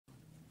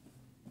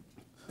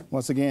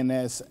Once again,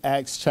 that's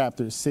Acts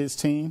chapter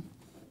 16.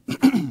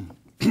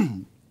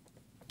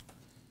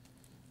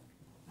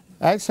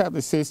 Acts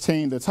chapter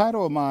 16, the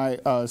title of my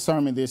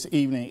sermon this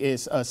evening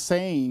is A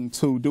Saying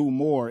to Do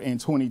More in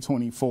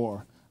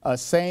 2024. A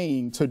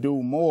saying to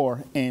do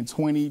more in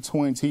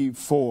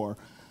 2024.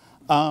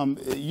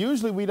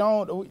 Usually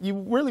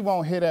you really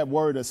won't hear that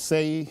word a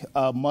say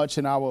much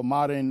in our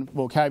modern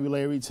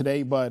vocabulary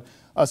today, but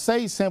a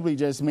say simply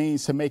just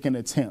means to make an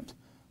attempt,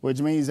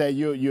 which means that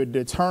you're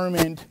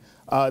determined.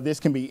 This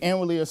can be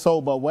inwardly or so,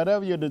 but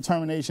whatever your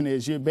determination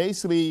is, you're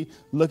basically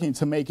looking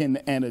to make an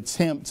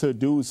attempt to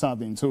do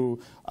something, to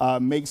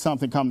make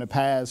something come to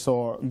pass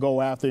or go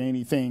after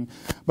anything.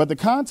 But the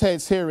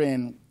context here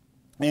in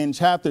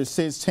chapter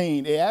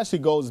 16, it actually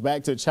goes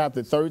back to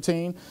chapter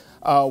 13,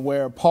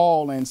 where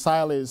Paul and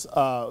Barnabas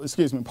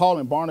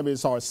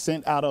are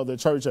sent out of the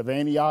church of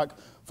Antioch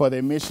for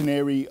their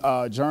missionary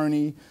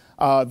journey.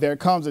 There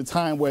comes a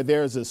time where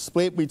there's a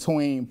split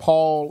between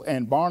Paul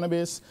and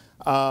Barnabas.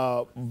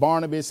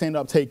 Barnabas ended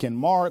up taking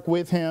Mark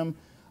with him.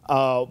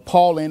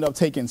 Paul ended up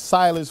taking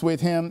Silas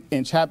with him.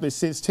 In chapter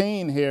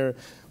 16 here,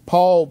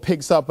 Paul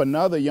picks up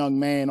another young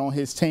man on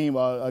his team,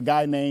 a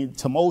guy named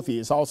Timothy.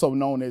 It's also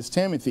known as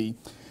Timothy.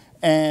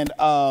 And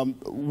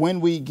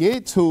when we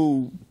get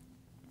to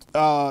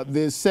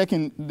this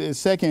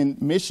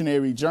second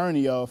missionary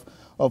journey of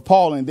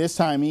Paul, and this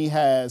time he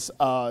has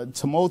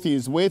Timothy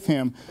is with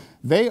him,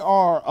 they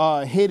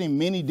are hitting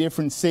many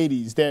different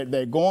cities.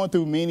 They're going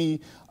through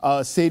many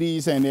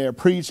cities and they're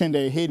preaching.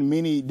 They're hitting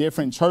many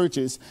different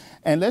churches.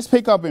 And let's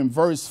pick up in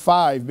verse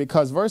 5,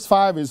 because verse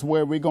 5 is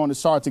where we're going to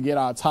start to get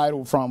our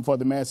title from for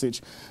the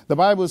message. The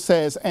Bible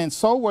says, "And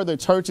so were the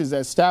churches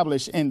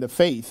established in the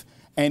faith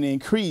and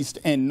increased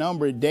in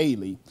number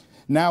daily.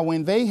 Now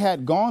when they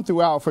had gone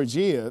throughout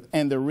Phrygia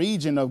and the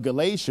region of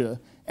Galatia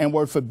and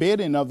were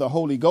forbidden of the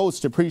Holy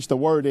Ghost to preach the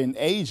word in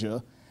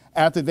Asia,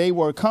 after they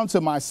were come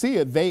to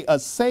Mysia, they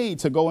essayed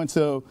to go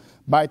into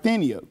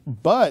Bithynia,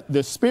 but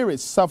the Spirit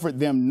suffered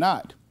them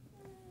not."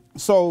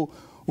 So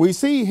we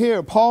see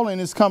here Paul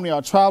and his company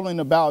are traveling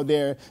about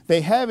there.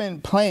 They having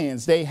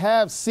plans. They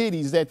have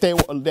cities that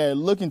they're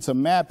looking to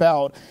map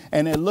out,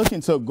 and they're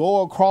looking to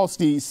go across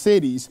these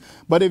cities.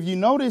 But if you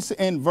notice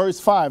in verse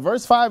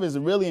 5 is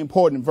a really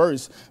important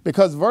verse,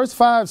 because verse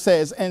 5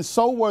 says, "And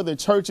so were the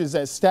churches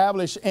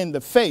established in the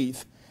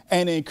faith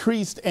and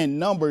increased in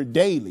number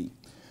daily."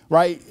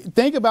 Right?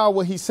 Think about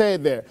what he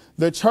said there.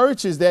 The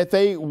churches that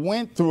they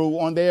went through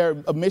on their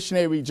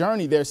missionary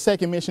journey, their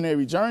second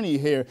missionary journey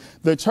here,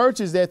 the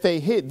churches that they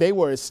hit, they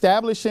were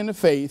established in the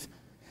faith,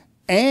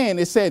 and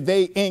it said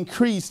they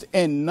increased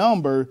in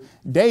number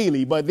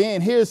daily. But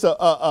then here's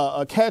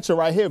a catcher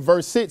right here.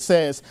 Verse 6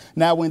 says,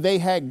 "Now when they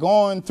had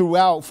gone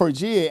throughout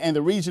Phrygia and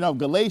the region of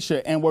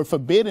Galatia and were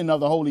forbidden of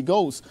the Holy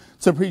Ghost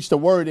to preach the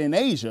word in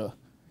Asia."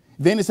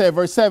 Then it said,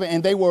 verse 7,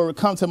 "And they were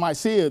come to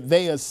Mysia,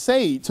 they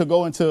essayed to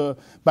go into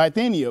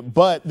Bithynia,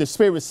 but the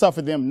Spirit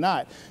suffered them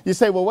not." You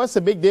say, well, what's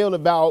the big deal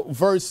about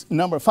verse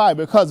number 5?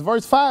 Because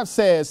verse 5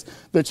 says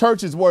the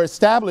churches were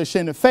established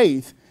in the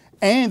faith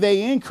and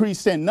they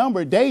increased in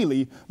number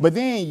daily. But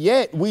then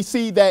yet we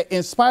see that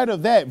in spite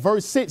of that,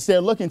 verse 6,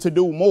 they're looking to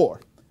do more.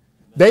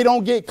 They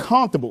don't get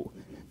comfortable.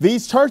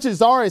 These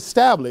churches are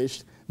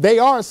established. They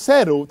are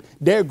settled.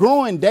 They're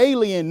growing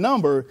daily in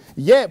number.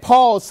 Yet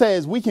Paul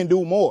says we can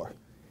do more.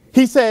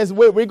 He says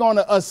we're going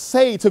to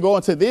essay to go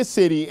into this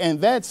city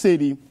and that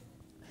city.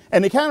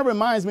 And it kind of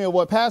reminds me of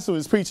what Pastor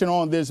was preaching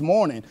on this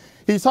morning.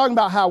 He's talking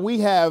about how we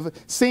have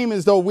seemed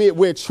as though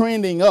we're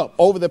trending up.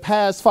 Over the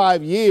past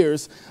 5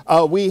 years,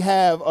 we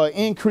have an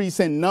increase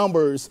in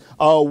numbers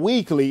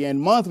weekly and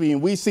monthly,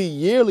 and we see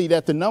yearly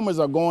that the numbers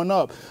are going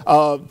up.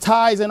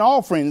 Tithes and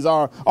offerings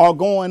are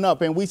going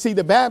up, and we see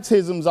the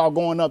baptisms are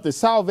going up. The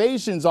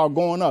salvations are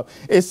going up.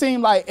 It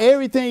seems like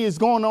everything is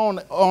going on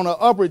an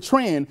upward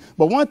trend,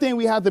 but one thing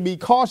we have to be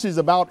cautious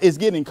about is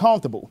getting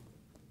comfortable.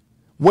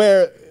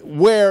 Where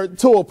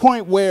to a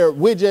point where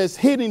we're just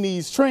hitting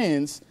these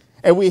trends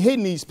and we're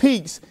hitting these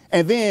peaks,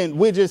 and then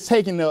we're just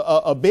taking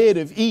a bed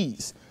of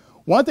ease.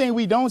 One thing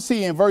we don't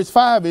see in verse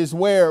 5 is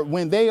where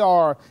when they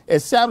are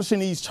establishing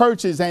these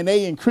churches and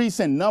they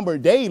increase in number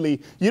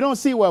daily, you don't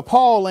see where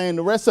Paul and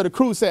the rest of the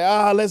crew say,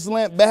 let's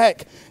lamp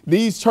back.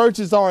 These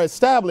churches are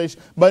established.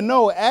 But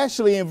no,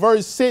 actually in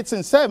verse 6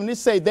 and 7, it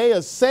say they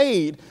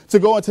essayed to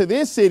go into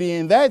this city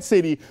and that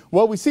city.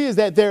 What we see is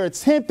that they're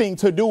attempting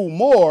to do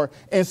more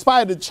in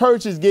spite of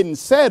churches getting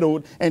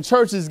settled and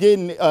churches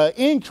getting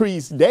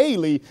increased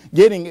daily,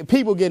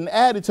 people getting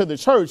added to the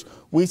church.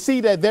 We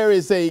see that there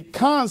is a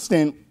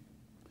constant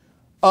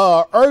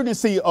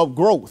urgency of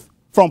growth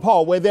from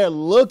Paul, where they're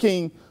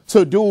looking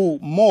to do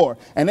more.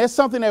 And that's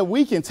something that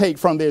we can take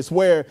from this,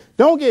 where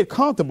don't get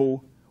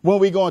comfortable when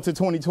we go into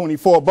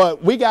 2024,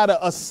 but we got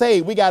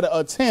to we got to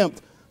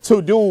attempt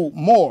to do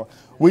more.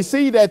 We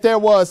see that there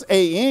was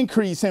a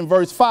increase in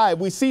verse 5.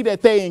 We see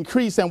that they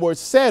increased and were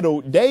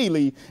settled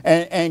daily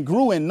and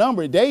grew in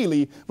number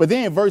daily. But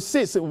then verse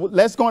 6,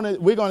 we're going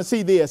to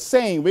see the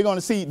assaying. We're going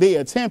to see the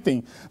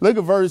attempting. Look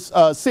at verse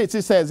 6.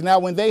 It says, now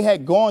when they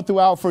had gone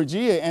throughout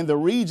Phrygia and the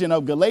region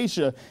of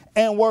Galatia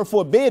and were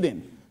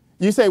forbidden.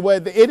 You say, well,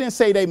 it didn't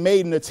say they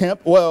made an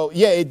attempt. Well,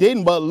 yeah, it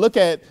didn't. But look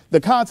at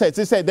the context.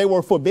 It said they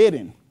were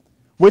forbidden,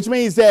 which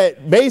means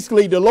that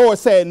basically the Lord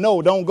said,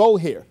 no, don't go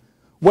here.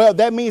 Well,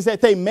 that means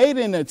that they made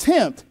an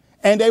attempt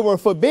and they were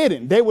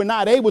forbidden. They were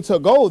not able to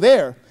go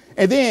there.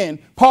 And then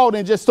Paul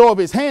didn't just throw up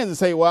his hands and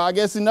say, well, I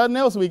guess there's nothing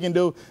else we can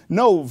do.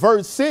 No,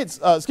 verse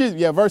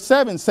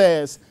 7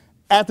 says,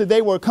 after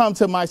they were come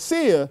to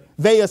Mysia,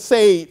 they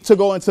essayed to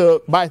go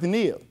into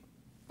Bithynia.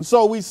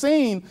 So we've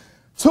seen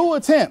two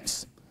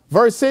attempts,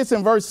 verse 6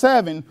 and verse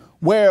 7,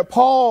 where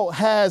Paul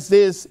has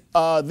this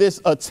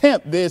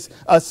attempt, this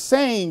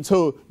assaying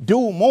to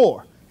do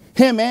more,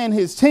 him and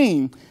his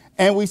team.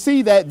 And we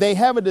see that they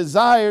have a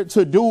desire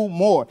to do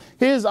more.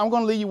 I'm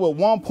going to leave you with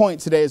 1 point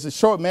today. It's a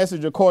short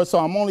message, of course, so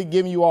I'm only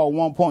giving you all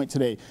 1 point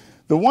today.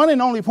 The one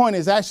and only point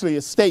is actually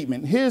a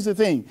statement. Here's the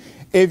thing.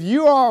 If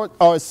you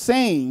are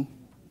saying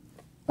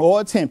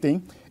or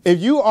attempting, if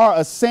you are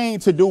assaying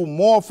to do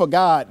more for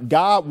God,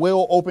 God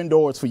will open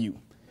doors for you.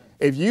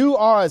 If you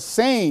are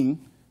saying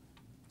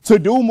to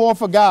do more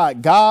for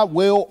God, God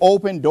will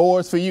open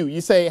doors for you.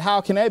 You say, how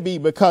can that be?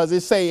 Because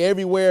it say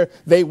everywhere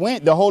they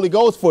went, the Holy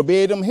Ghost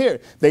forbid them here.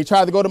 They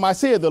tried to go to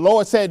Mysia. The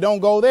Lord said, don't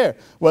go there.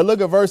 Well,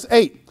 look at verse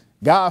 8.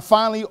 God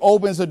finally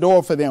opens the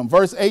door for them.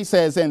 Verse 8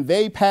 says, and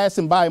they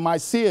passing by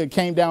Mysia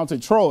came down to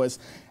Troas,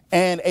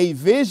 and a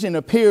vision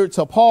appeared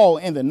to Paul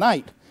in the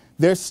night.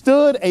 There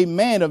stood a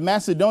man of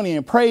Macedonia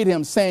and prayed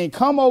him, saying,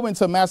 come over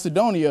into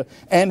Macedonia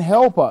and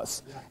help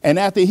us. And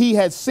after he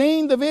had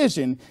seen the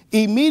vision,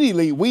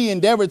 immediately we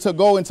endeavored to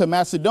go into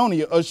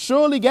Macedonia,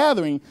 assuredly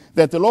gathering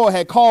that the Lord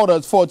had called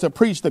us for to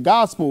preach the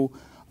gospel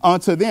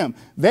unto them.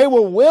 They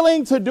were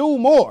willing to do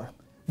more.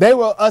 They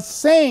were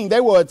attempting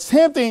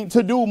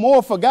to do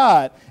more for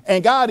God.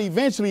 And God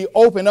eventually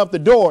opened up the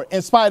door.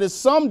 In spite of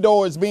some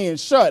doors being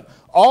shut,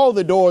 all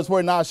the doors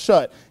were not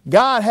shut.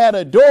 God had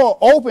a door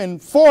open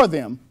for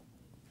them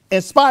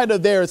in spite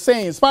of their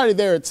saying, in spite of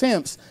their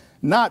attempts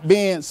not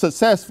being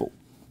successful.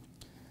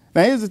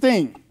 Now, here's the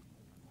thing.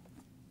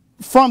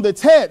 From the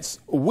text,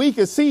 we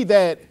can see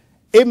that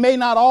it may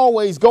not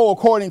always go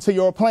according to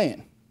your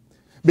plan,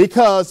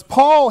 because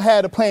Paul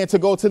had a plan to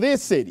go to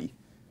this city.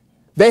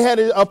 They had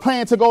a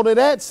plan to go to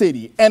that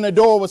city, and the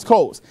door was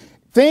closed.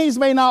 Things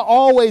may not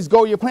always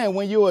go your plan.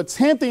 When you're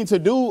attempting to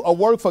do a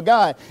work for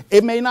God,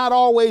 it may not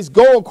always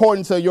go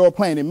according to your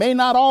plan. It may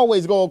not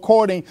always go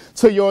according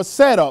to your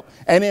setup.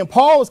 And in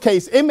Paul's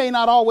case, it may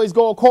not always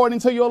go according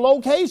to your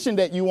location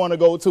that you want to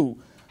go to.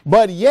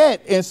 But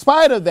yet, in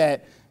spite of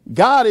that,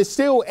 God is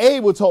still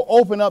able to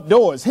open up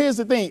doors. Here's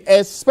the thing,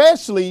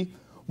 especially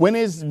when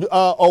it's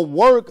a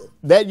work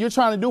that you're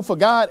trying to do for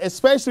God,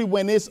 especially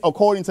when it's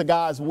according to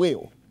God's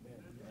will.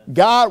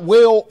 God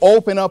will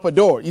open up a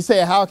door. You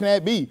say, how can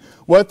that be?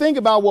 Well, think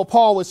about what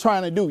Paul was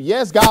trying to do.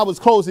 Yes, God was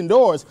closing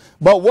doors,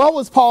 but what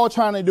was Paul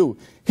trying to do?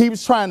 He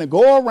was trying to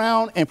go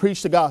around and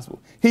preach the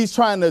gospel. He's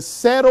trying to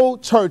settle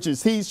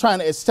churches. He's trying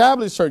to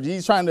establish churches.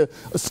 He's trying to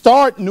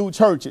start new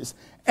churches.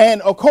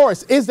 And of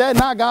course, is that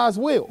not God's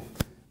will?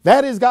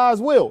 That is God's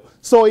will.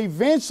 So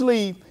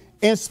eventually,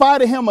 in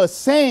spite of him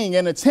saying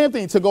and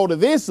attempting to go to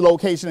this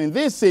location in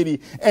this city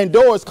and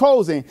doors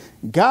closing,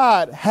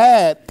 God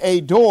had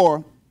a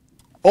door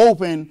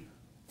open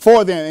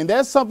for them. And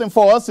that's something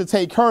for us to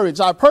take courage.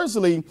 I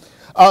personally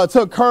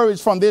took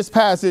courage from this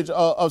passage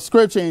of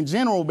scripture in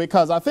general,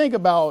 because I think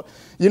about,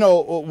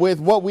 with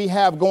what we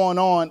have going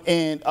on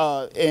in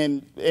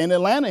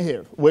Atlanta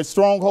here with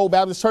Stronghold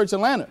Baptist Church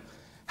Atlanta.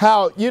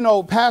 How,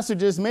 Pastor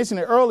just mentioned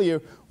it earlier,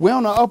 we're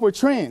on an upward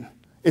trend.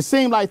 It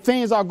seems like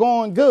things are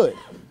going good.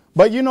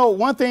 But,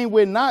 one thing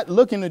we're not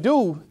looking to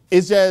do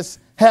is just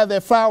have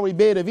that flowery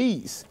bed of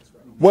ease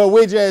where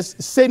we're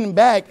just sitting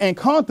back and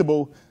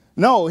comfortable.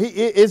 No,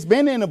 it's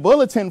been in the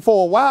bulletin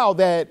for a while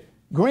that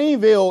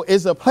Greenville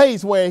is a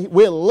place where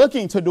we're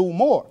looking to do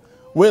more.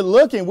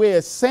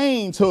 We're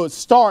saying to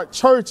start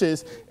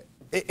churches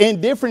in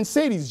different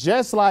cities,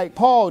 just like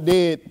Paul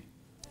did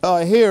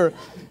here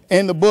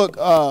in the book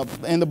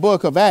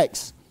of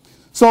Acts.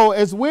 So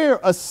as we're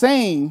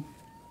saying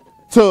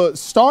to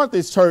start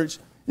this church,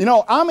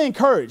 I'm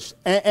encouraged,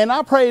 and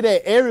I pray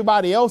that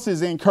everybody else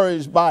is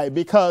encouraged by it,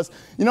 because,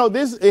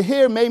 this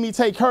here made me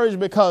take courage,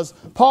 because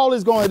Paul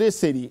is going to this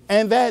city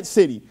and that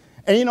city.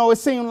 And, it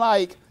seemed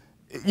like,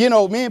 me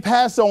and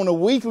Pastor on a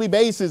weekly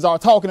basis are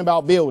talking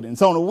about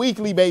buildings on a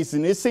weekly basis.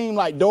 And it seemed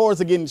like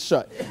doors are getting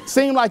shut. It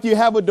seemed like you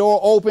have a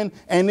door open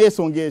and this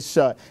one gets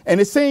shut.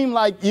 And it seemed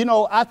like,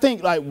 I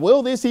think like,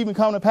 will this even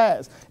come to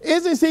pass?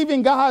 Is this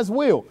even God's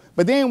will?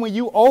 But then when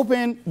you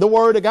open the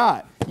word of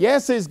God,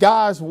 yes, it's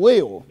God's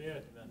will.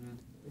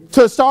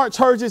 to start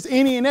churches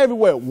any and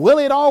everywhere. Will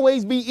it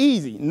always be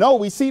easy? No,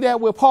 we see that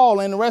with Paul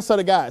and the rest of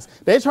the guys.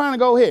 They're trying to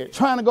go here,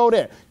 trying to go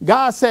there.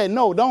 God said,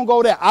 no, don't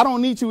go there. I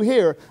don't need you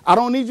here. I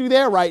don't need you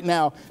there right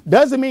now.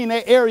 Doesn't mean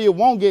that area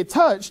won't get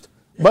touched.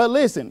 But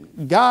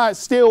listen, God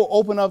still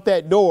opened up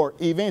that door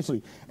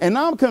eventually. And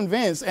I'm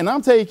convinced, and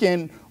I'm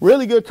taking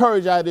really good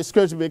courage out of this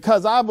scripture,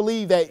 because I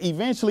believe that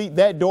eventually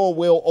that door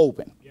will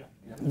open. Yeah.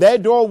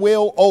 That door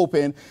will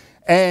open.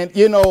 And,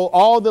 you know,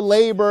 all the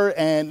labor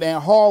and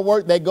hard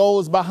work that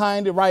goes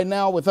behind it right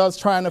now with us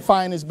trying to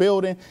find this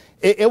building,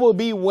 it will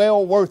be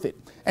well worth it.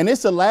 And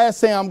it's the last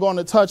thing I'm going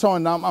to touch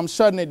on. I'm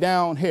shutting it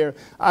down here.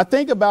 I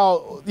think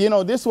about, you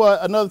know, this was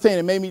another thing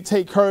that made me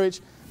take courage,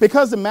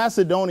 because the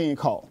Macedonian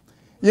call.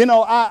 You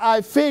know,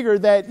 I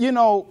figured that, you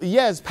know,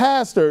 yes,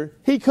 pastor,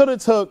 he could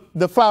have took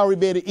the flowery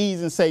bed of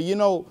ease and say, you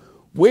know,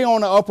 we're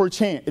on the upward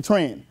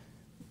trend.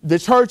 The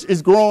church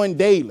is growing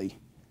daily,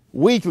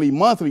 weekly,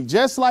 monthly,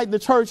 just like the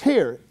church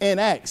here in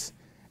Acts.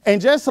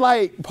 And just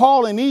like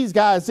Paul and these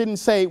guys didn't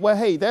say, well,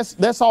 hey,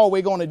 that's all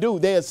we're going to do.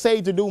 They're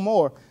saved to do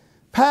more.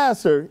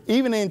 Pastor,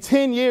 even in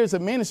 10 years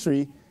of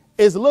ministry,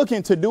 is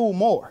looking to do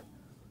more.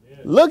 Yeah.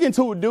 Looking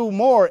to do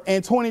more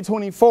in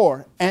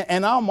 2024.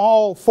 And I'm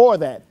all for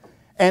that.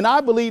 And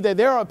I believe that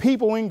there are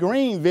people in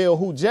Greenville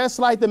who, just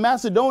like the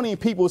Macedonian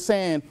people,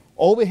 saying,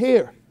 over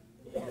here,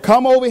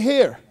 come over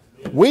here.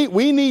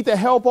 We need the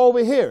help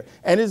over here.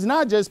 And it's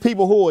not just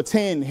people who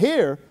attend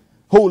here,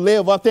 who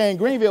live up there in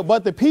Greenville,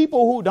 but the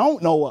people who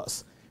don't know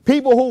us,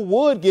 people who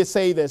would get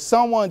saved, that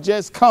someone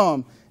just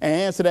come and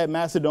answer that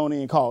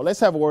Macedonian call.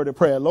 Let's have a word of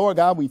prayer. Lord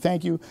God, we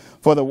thank you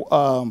for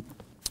the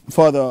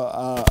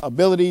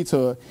ability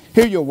to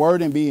hear your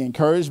word and be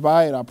encouraged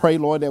by it. I pray,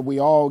 Lord, that we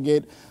all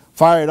get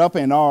fired up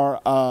and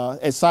are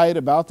excited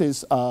about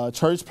this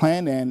church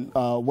plan and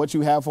what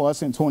you have for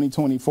us in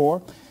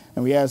 2024.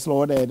 And we ask,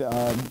 Lord,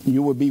 that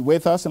you would be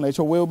with us and let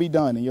your will be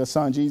done. In your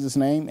son, Jesus'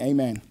 name,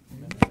 amen.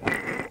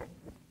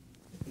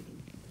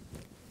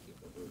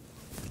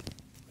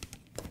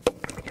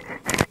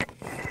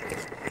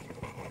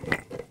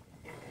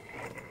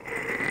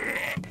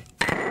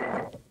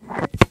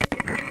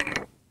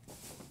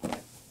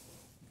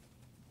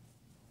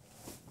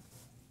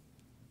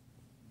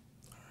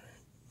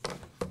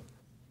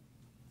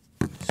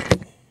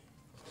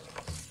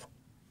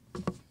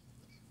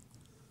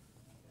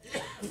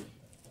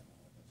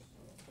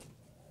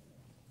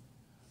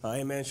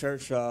 Amen,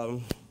 church.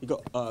 You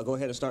go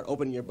ahead and start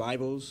opening your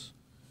Bibles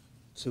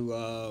to,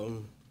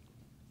 we'll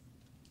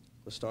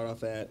start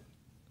off at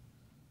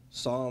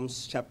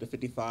Psalms chapter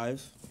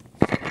 55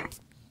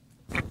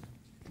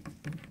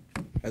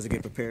 as I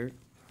get prepared.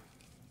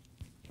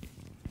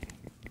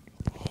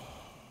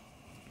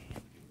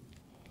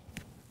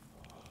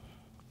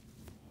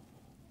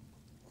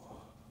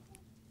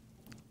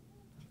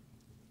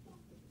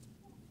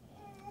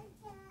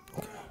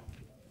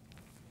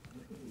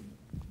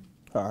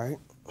 All right.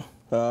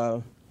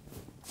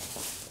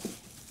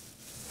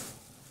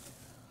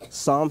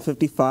 Psalm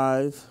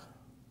 55,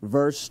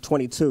 verse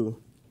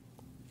 22.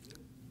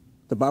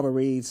 The Bible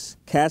reads,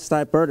 "Cast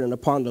thy burden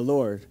upon the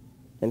Lord,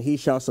 and he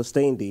shall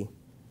sustain thee.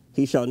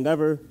 He shall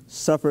never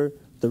suffer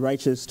the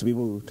righteous to be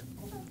moved."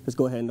 Let's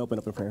go ahead and open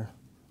up in prayer.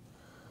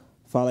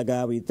 Father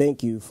God, we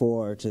thank you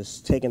for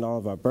just taking all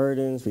of our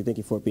burdens. We thank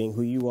you for being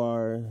who you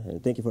are,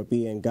 and thank you for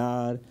being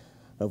God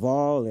of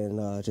all,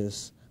 and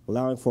just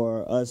allowing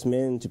for us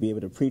men to be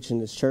able to preach in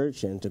this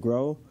church and to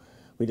grow.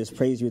 We just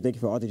praise you and thank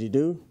you for all that you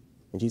do.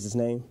 In Jesus'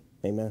 name,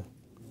 amen.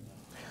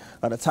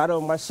 The title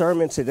of my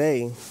sermon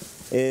today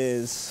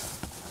is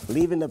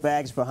Leaving the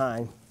Bags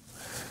Behind.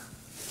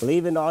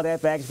 Leaving all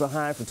that baggage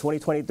behind for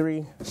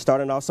 2023,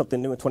 starting off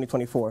something new in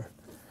 2024.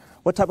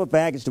 What type of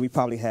baggage do we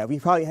probably have? We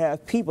probably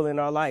have people in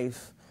our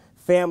life,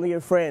 family or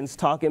friends,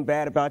 talking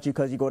bad about you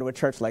because you go to a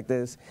church like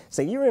this.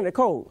 Say, you're in the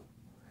cold.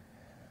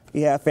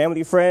 You have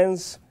family,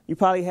 friends. You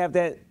probably have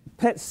that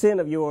pet sin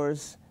of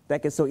yours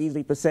that can so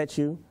easily beset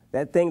you,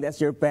 that thing that's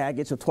your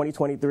baggage of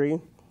 2023.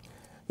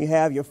 You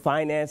have your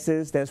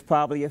finances that's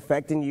probably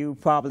affecting you,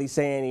 probably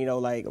saying, you know,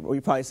 like, or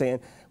you're probably saying,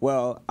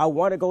 well, I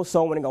want to go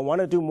Soulwinning, I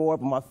want to do more,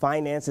 but my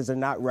finances are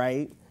not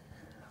right.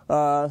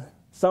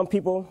 Some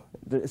people,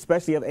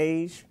 especially of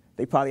age,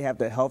 they probably have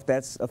the health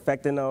that's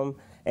affecting them,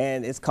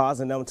 and it's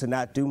causing them to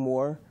not do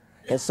more.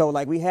 And so,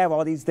 like, we have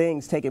all these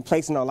things taking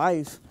place in our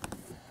life.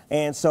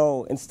 And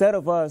so instead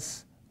of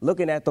us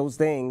looking at those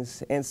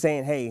things and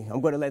saying, hey,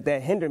 I'm going to let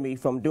that hinder me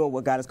from doing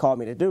what God has called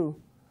me to do,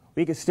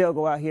 we can still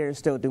go out here and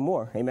still do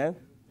more. Amen?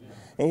 Yeah.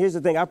 And here's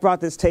the thing. I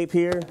brought this tape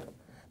here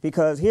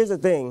because here's the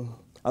thing.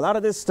 A lot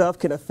of this stuff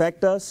can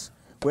affect us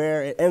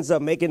where it ends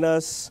up making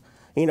us,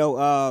 you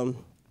know,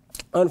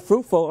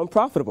 unfruitful,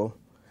 unprofitable.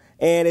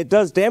 And it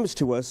does damage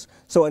to us.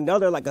 So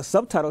another, like a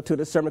subtitle to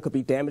this sermon could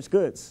be damaged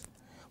goods.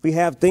 We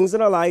have things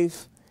in our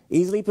life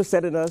easily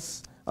besetting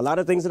us, a lot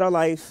of things in our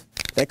life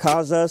that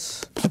cause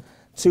us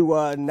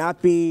to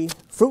not be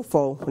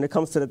fruitful when it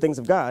comes to the things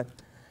of God.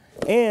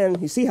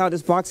 And you see how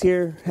this box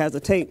here has a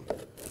tape.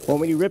 Well,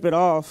 when you rip it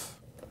off,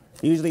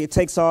 usually it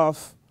takes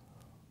off.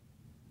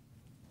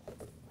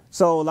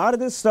 So a lot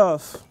of this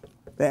stuff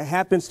that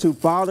happens to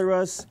bother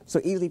us, so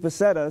easily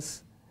beset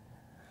us,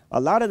 a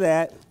lot of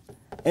that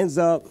ends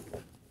up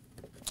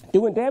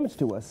doing damage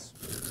to us.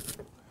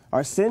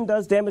 Our sin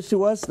does damage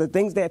to us. The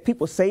things that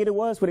people say to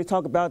us when they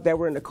talk about that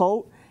we're in the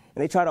cult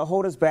and they try to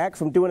hold us back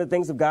from doing the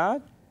things of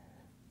God.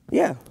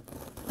 Yeah.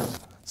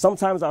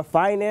 Sometimes our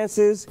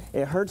finances,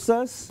 it hurts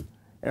us.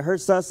 It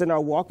hurts us in our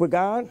walk with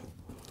God.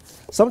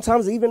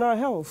 Sometimes even our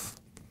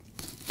health.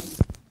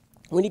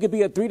 When you could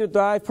be a 3 to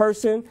 5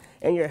 person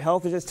and your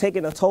health is just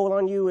taking a toll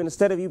on you, and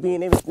instead of you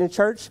being in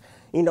church,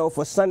 you know,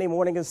 for Sunday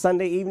morning and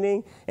Sunday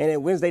evening and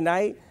then Wednesday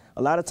night,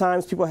 a lot of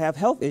times people have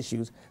health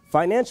issues,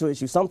 financial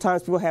issues.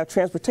 Sometimes people have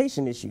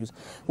transportation issues.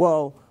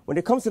 Well, when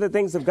it comes to the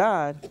things of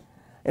God,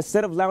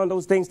 instead of allowing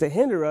those things to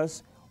hinder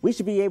us, we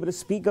should be able to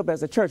speak up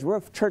as a church. We're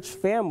a church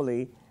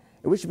family,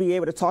 and we should be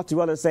able to talk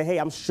to others and say, hey,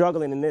 I'm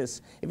struggling in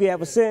this. If you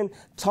have a sin,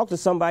 talk to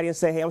somebody and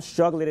say, hey, I'm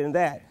struggling in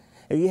that.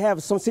 If you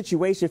have some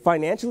situation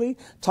financially,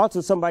 talk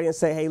to somebody and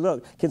say, hey,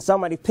 look, can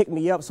somebody pick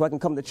me up so I can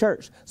come to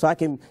church, so I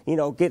can, you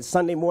know, get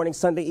Sunday morning,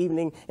 Sunday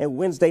evening, and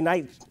Wednesday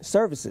night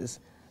services.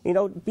 You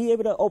know, be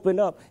able to open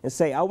up and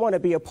say, I want to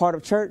be a part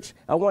of church.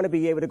 I want to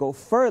be able to go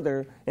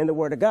further in the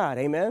Word of God.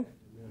 Amen?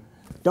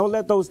 Don't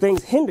let those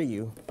things hinder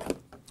you.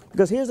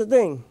 Because here's the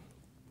thing.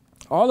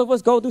 All of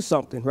us go through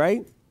something,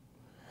 right?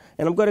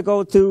 And I'm going to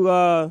go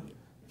to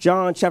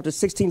John chapter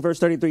 16, verse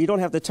 33. You don't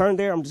have to turn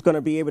there. I'm just going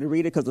to be able to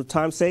read it because of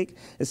time's sake.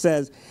 It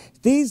says,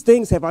 these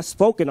things have I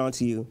spoken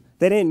unto you,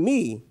 that in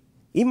me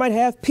ye might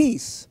have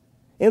peace.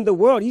 In the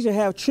world, you should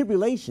have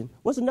tribulation.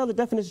 What's another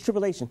definition of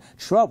tribulation?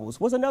 Troubles.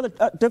 What's another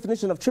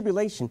definition of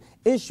tribulation?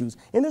 Issues.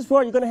 In this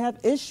world, you're going to have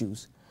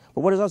issues.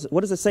 But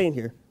what is it saying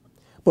here?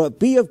 But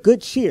be of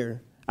good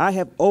cheer. I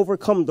have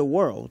overcome the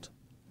world.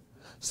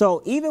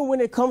 So even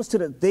when it comes to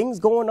the things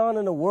going on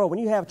in the world, when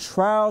you have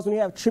trials, when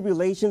you have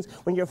tribulations,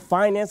 when your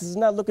finances is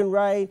not looking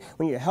right,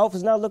 when your health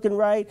is not looking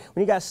right,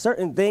 when you got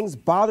certain things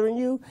bothering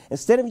you,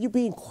 instead of you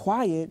being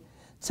quiet,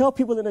 tell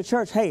people in the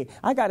church, hey,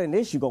 I got an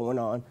issue going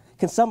on.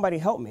 Can somebody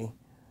help me?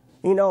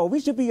 You know, we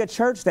should be a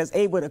church that's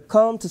able to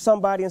come to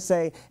somebody and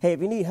say, hey,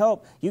 if you need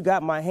help, you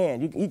got my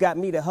hand. You got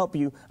me to help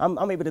you.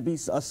 I'm able to be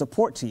a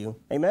support to you.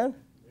 Amen?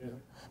 Yeah.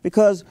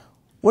 Because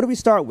what did we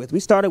start with? We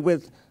started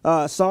with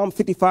Psalm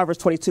 55, verse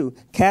 22.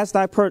 Cast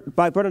thy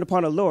burden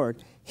upon the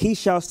Lord. He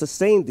shall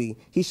sustain thee.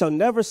 He shall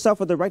never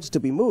suffer the righteous to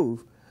be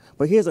moved.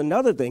 But here's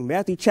another thing.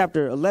 Matthew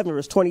chapter 11,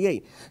 verse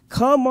 28.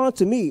 Come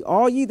unto me,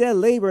 all ye that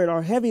labor and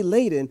are heavy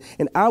laden,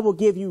 and I will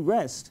give you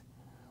rest.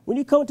 When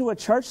you come to a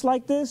church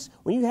like this,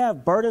 when you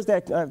have burdens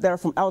that are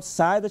from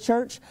outside the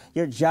church,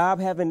 your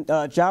job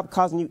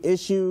causing you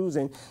issues,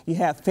 and you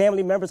have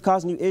family members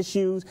causing you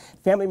issues,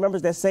 family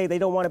members that say they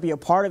don't want to be a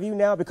part of you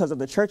now because of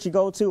the church you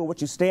go to or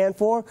what you stand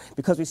for,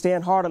 because we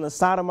stand hard on the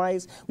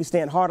sodomites, we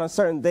stand hard on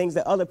certain things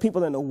that other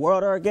people in the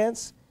world are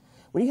against.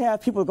 When you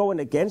have people going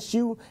against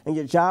you and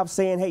your job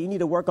saying, hey, you need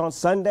to work on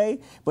Sunday,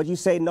 but you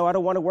say, no, I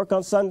don't want to work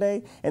on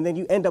Sunday, and then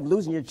you end up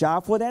losing your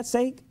job for that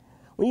sake,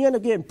 when you end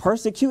up getting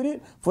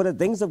persecuted for the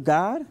things of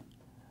God,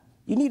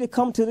 you need to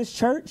come to this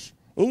church.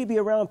 You need to be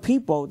around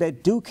people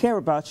that do care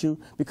about you,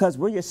 because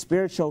we're your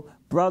spiritual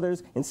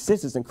brothers and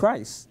sisters in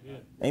Christ. Yeah.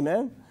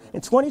 Amen?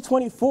 In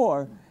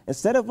 2024,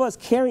 instead of us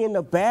carrying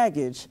the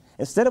baggage,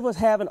 instead of us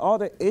having all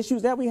the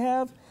issues that we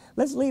have,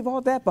 let's leave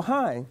all that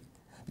behind.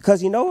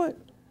 Because you know what?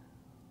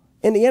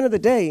 In the end of the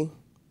day,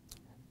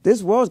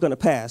 this world's going to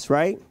pass,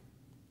 right?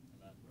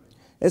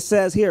 It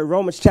says here,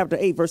 Romans chapter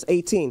 8, verse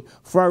 18,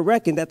 for I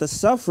reckon that the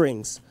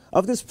sufferings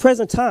of this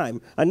present time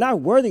are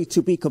not worthy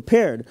to be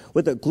compared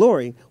with the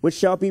glory which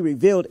shall be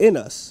revealed in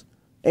us.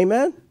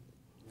 Amen?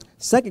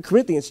 2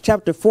 Corinthians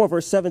chapter 4,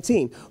 verse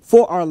 17,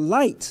 for our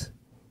light,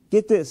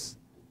 get this,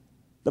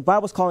 the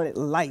Bible's calling it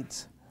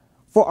light,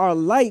 for our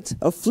light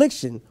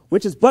affliction,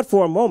 which is but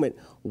for a moment,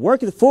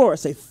 worketh for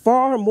us a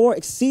far more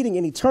exceeding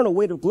and eternal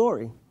weight of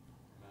glory.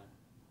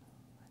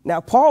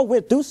 Now, Paul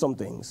went through some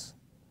things.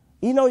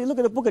 You know, you look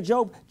at the book of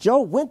Job,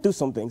 Job went through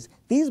some things.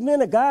 These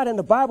men of God in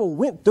the Bible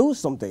went through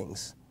some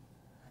things.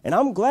 And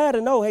I'm glad to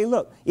know, hey,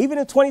 look, even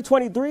in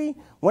 2023,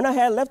 when I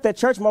had left that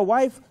church, my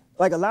wife,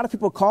 like a lot of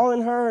people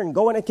calling her and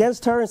going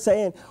against her and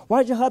saying, why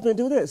did your husband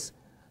do this?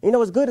 You know,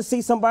 it's good to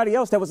see somebody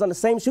else that was on the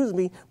same shoes as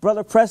me,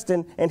 Brother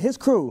Preston and his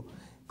crew,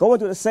 going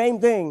through the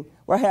same thing,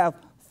 where I have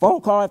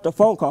phone call after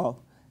phone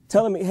call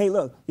telling me, hey,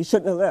 look, you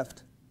shouldn't have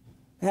left.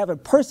 Having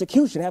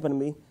persecution happen to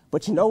me.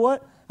 But you know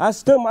what? I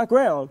stood my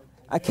ground.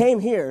 I came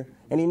here,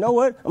 and you know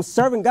what? I'm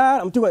serving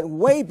God. I'm doing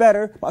way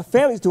better. My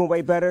family's doing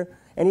way better.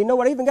 And you know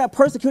what? I even got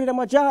persecuted at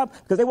my job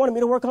because they wanted me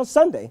to work on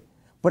Sunday.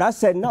 But I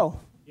said no.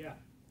 Yeah.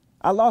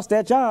 I lost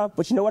that job,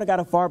 but you know what? I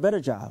got a far better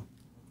job.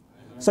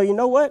 So you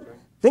know what?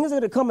 Things are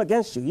going to come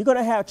against you. You're going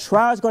to have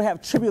trials, you're going to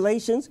have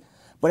tribulations.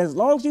 But as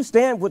long as you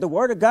stand with the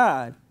Word of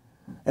God,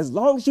 as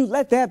long as you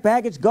let that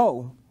baggage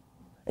go,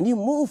 and you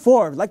move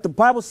forward, like the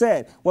Bible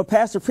said, what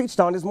Pastor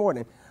preached on this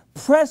morning,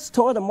 press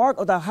toward the mark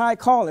of the high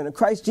calling of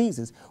Christ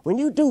Jesus. When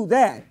you do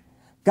that,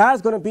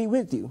 God's going to be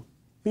with you.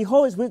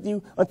 Behold, He's with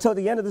you until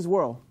the end of this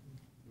world.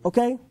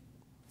 Okay?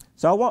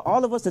 So I want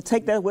all of us to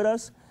take that with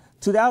us.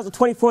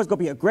 2024 is going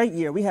to be a great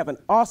year. We have an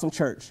awesome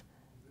church.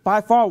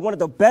 by far one of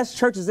the best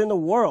churches in the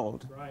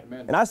world. Right.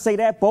 And I say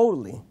that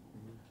boldly.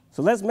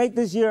 So let's make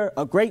this year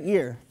a great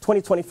year,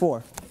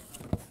 2024.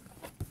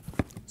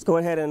 Let's go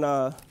ahead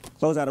and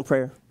close out in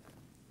prayer.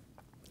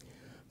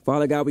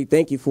 Father God, we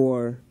thank you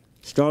for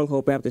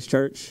Stronghold Baptist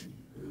Church.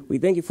 We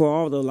thank you for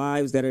all the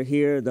lives that are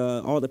here,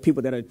 all the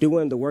people that are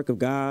doing the work of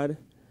God.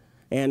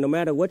 And no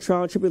matter what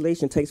trial and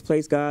tribulation takes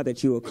place, God,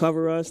 that you will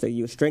cover us, that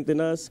you will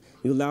strengthen us,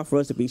 you allow for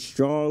us to be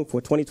strong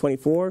for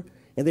 2024,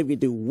 and that we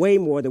do way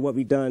more than what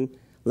we've done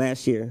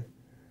last year.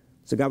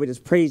 So, God, we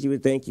just praise you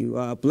and thank you.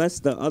 Bless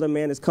the other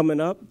man that's coming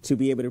up to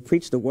be able to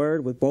preach the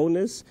word with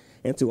boldness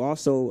and to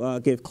also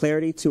give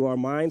clarity to our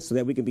minds so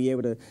that we can be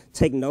able to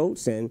take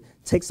notes and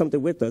take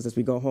something with us as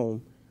we go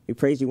home. We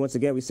praise you once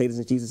again. We say this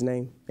in Jesus'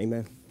 name.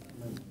 Amen.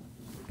 Amen.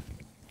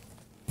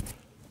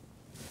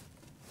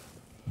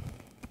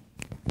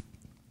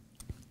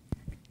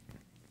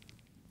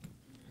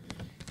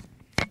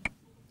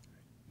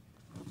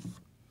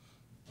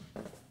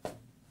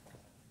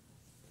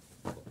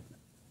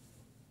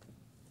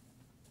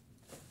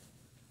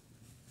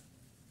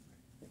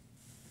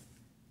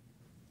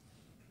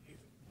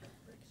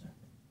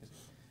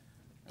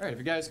 All right, if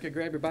you guys could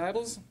grab your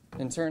Bibles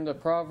and turn to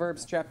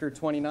Proverbs chapter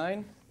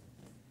 29.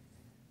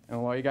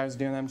 And while you guys are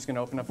doing that, I'm just going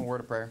to open up a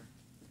word of prayer.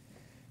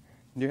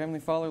 Dear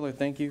Heavenly Father, Lord,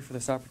 thank you for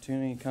this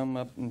opportunity to come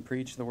up and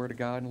preach the Word of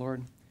God,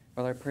 Lord.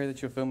 Father, I pray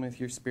that you'll fill me with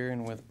your Spirit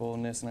and with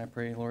boldness, and I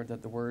pray, Lord,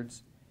 that the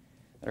words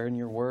that are in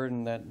your Word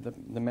and that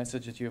the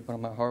message that you have put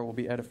on my heart will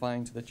be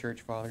edifying to the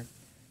church, Father.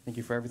 Thank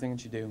you for everything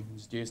that you do. In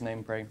Jesus' name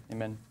I pray.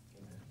 Amen.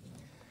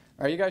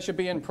 All right, you guys should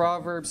be in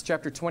Proverbs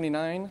chapter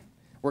 29.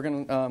 We're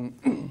going to...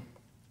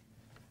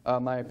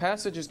 my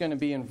passage is going to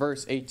be in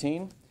verse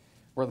 18,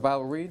 where the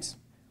Bible reads,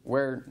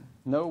 where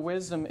there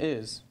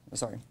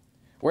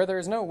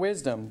is no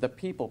wisdom, the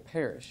people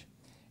perish,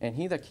 and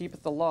he that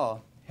keepeth the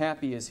law,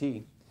 happy is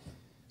he.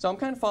 So I'm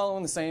kind of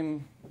following the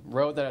same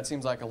road that it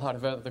seems like a lot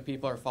of other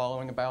people are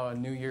following about a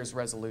New Year's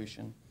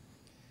resolution.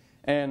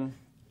 And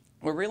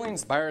what really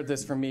inspired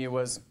this for me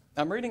was,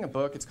 I'm reading a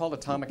book, it's called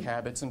Atomic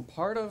Habits, and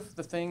part of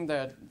the thing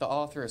that the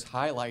author is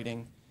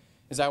highlighting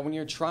is that when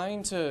you're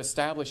trying to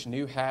establish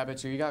new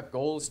habits or you got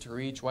goals to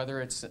reach,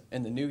 whether it's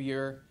in the new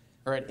year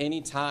or at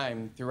any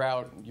time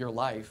throughout your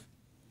life,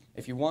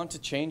 if you want to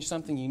change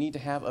something, you need to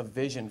have a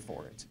vision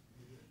for it.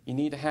 You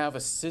need to have a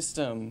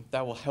system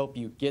that will help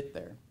you get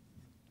there.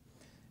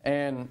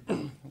 And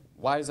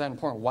why is that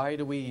important? Why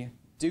do we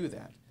do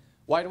that?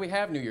 Why do we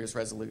have New Year's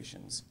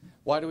resolutions?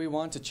 Why do we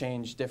want to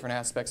change different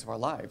aspects of our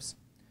lives?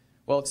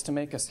 Well, it's to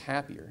make us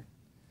happier.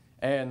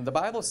 And the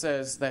Bible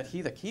says that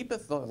he that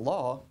keepeth the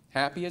law,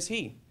 happy is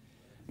he.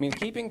 I mean,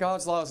 keeping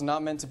God's law is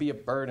not meant to be a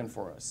burden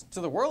for us.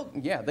 To the world,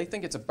 yeah, they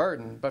think it's a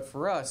burden, but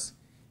for us,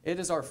 it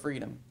is our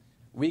freedom.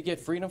 We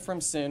get freedom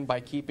from sin by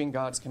keeping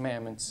God's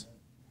commandments.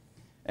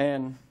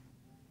 And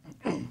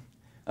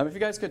if you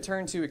guys could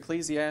turn to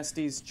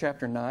Ecclesiastes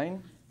chapter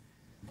 9.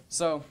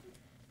 So,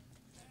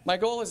 my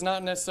goal is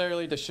not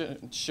necessarily to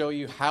show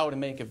you how to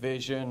make a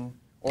vision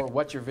or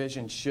what your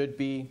vision should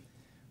be,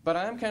 but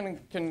I'm going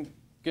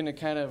to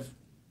kind of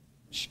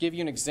give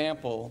you an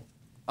example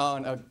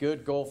on a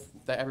good goal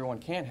that everyone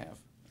can have.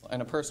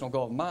 And a personal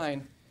goal of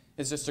mine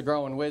is just to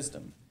grow in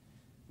wisdom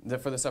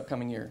for this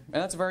upcoming year.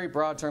 And that's a very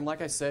broad term.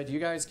 Like I said, you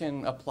guys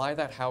can apply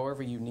that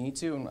however you need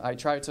to. And I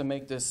try to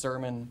make this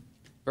sermon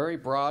very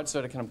broad so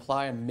that it can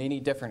apply in many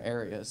different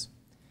areas.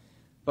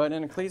 But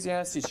in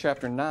Ecclesiastes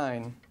chapter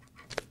 9,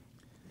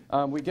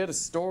 we get a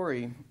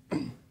story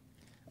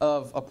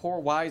of a poor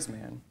wise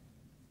man.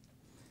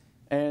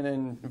 And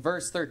in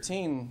verse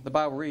 13, the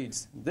Bible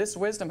reads, "This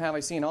wisdom have I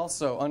seen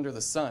also under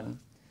the sun,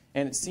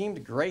 and it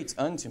seemed great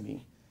unto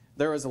me.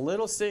 There was a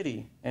little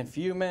city, and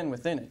few men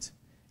within it.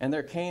 And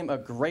there came a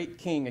great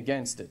king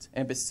against it,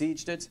 and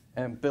besieged it,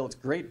 and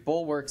built great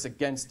bulwarks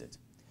against it.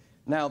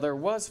 Now there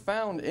was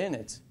found in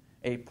it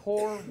a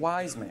poor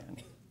wise man.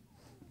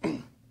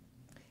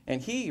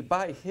 And he,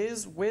 by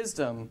his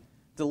wisdom,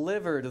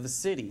 delivered the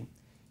city.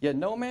 Yet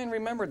no man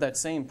remembered that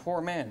same poor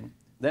man.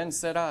 Then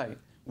said I,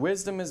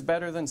 Wisdom is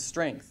better than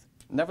strength.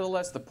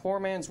 Nevertheless, the poor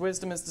man's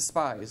wisdom is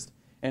despised,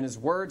 and his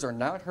words are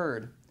not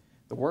heard.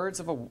 The words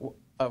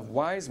of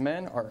wise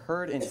men are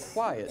heard in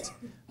quiet,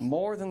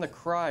 more than the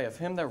cry of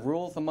him that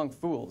ruleth among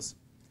fools.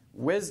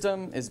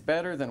 Wisdom is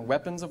better than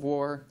weapons of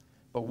war,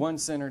 but one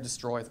sinner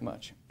destroyeth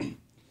much."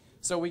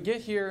 So we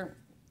get here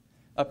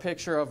a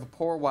picture of a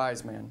poor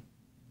wise man.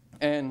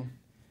 And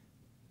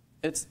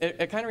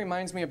it kind of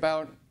reminds me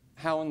about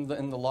how in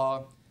the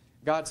law,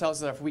 God tells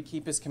us that if we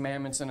keep his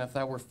commandments and if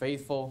that we're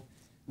faithful,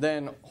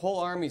 then whole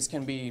armies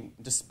can be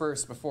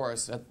dispersed before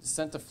us,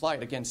 sent to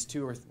flight against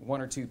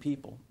one or two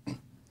people.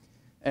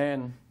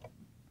 And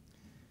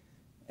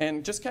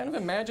just kind of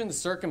imagine the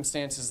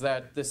circumstances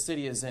that this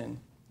city is in.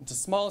 It's a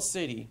small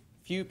city,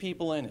 few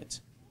people in it,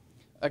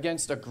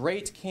 against a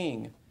great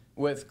king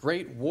with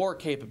great war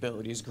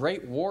capabilities,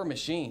 great war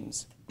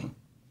machines.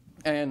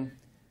 And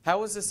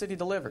how was this city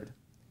delivered?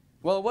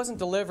 Well, it wasn't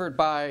delivered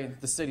by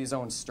the city's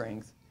own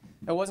strength.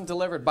 It wasn't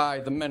delivered by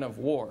the men of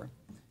war.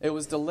 It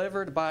was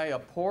delivered by a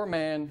poor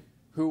man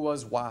who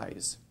was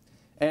wise.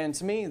 And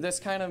to me, this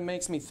kind of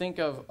makes me think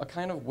of a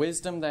kind of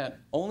wisdom that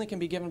only can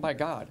be given by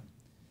God.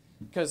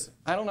 Because,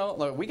 I don't know,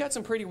 look, we got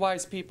some pretty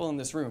wise people in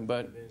this room,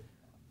 but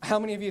how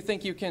many of you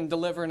think you can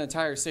deliver an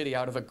entire city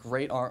out of a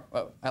great out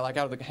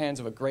of the hands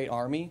of a great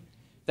army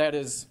that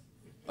is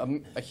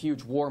a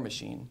huge war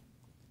machine?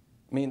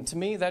 I mean, to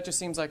me, that just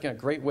seems like a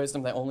great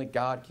wisdom that only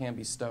God can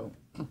bestow.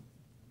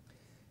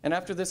 And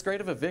after this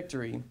great of a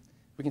victory,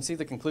 we can see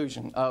the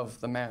conclusion of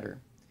the matter.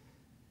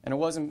 And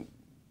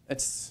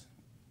it's,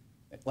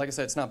 like I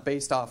said, it's not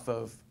based off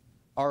of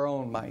our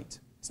own might.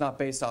 It's not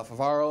based off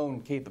of our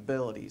own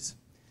capabilities.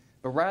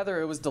 But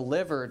rather, it was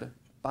delivered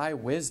by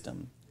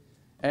wisdom.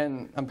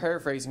 And I'm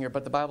paraphrasing here,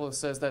 but the Bible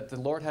says that the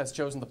Lord has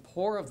chosen the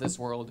poor of this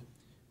world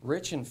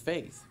rich in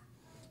faith.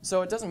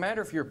 So it doesn't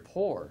matter if you're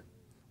poor.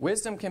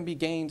 Wisdom can be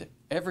gained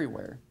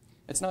everywhere.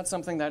 It's not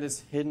something that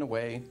is hidden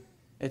away.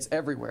 It's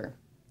everywhere.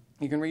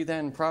 You can read that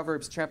in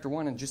Proverbs chapter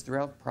 1 and just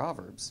throughout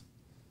Proverbs.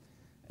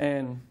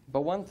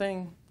 But one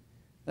thing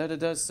that it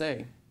does say,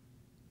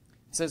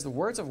 it says, the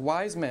words of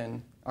wise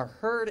men are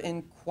heard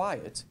in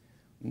quiet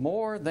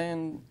more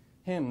than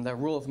him that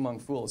ruleth among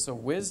fools. So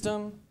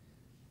wisdom,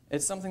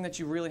 it's something that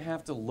you really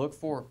have to look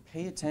for,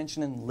 pay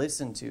attention, and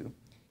listen to.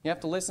 You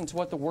have to listen to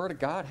what the Word of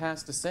God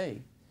has to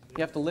say.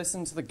 You have to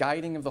listen to the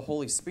guiding of the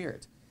Holy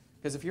Spirit.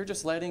 Because if you're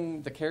just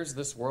letting the cares of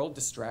this world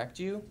distract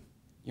you,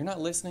 you're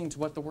not listening to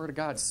what the Word of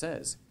God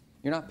says.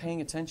 You're not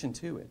paying attention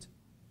to it.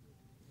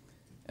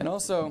 And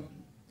also,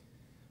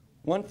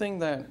 one thing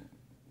that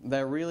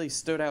really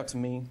stood out to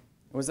me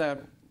was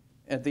that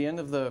at the end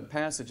of the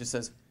passage it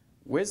says,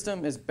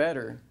 wisdom is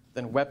better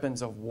than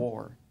weapons of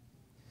war.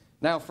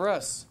 Now for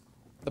us,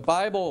 the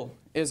Bible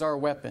is our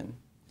weapon.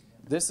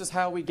 This is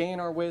how we gain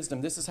our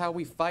wisdom. This is how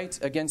we fight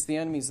against the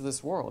enemies of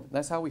this world.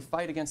 That's how we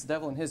fight against the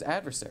devil and his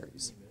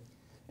adversaries.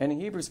 And in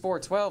Hebrews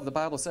 4:12, the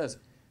Bible says,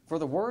 for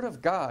the word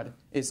of God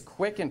is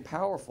quick and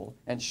powerful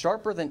and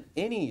sharper than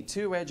any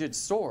two-edged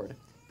sword,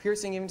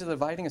 piercing even to the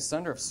dividing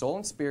asunder of soul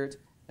and spirit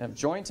and of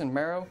joint and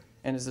marrow,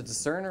 and is a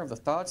discerner of the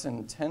thoughts and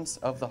intents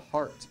of the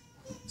heart.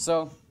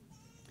 So,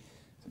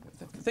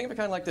 think of it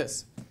kind of like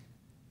this.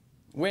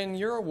 When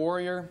you're a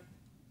warrior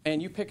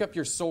and you pick up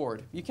your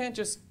sword, you can't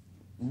just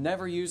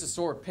never use a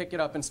sword, pick it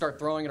up and start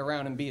throwing it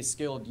around and be a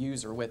skilled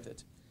user with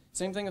it.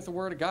 Same thing with the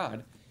Word of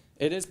God.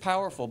 It is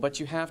powerful, but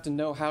you have to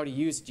know how to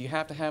use it. You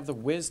have to have the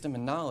wisdom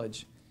and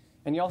knowledge.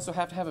 And you also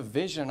have to have a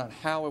vision on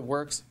how it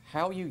works,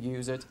 how you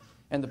use it,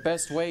 and the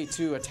best way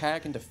to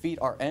attack and defeat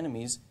our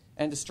enemies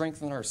and to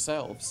strengthen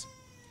ourselves.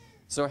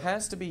 So it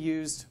has to be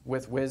used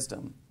with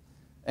wisdom.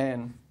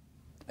 And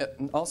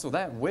also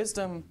that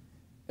wisdom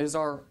is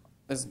our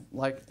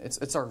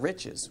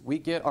riches. We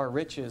get our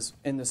riches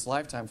in this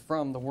lifetime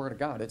from the Word of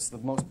God. It's the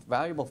most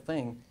valuable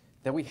thing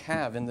that we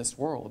have in this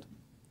world.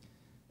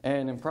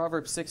 And in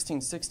Proverbs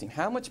 16:16,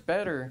 how much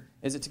better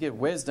is it to get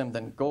wisdom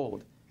than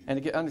gold, and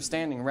to get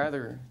understanding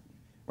rather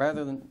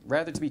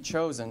to be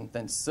chosen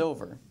than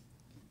silver?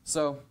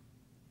 So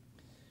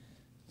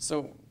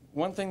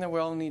one thing that we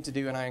all need to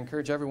do, and I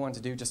encourage everyone to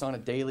do just on a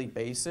daily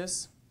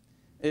basis,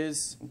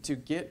 is to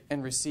get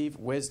and receive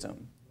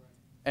wisdom.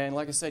 And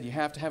like I said, you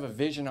have to have a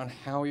vision on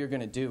how you're going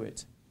to do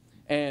it.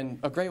 And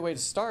a great way to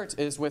start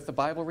is with the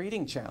Bible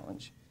reading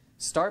challenge.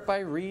 Start by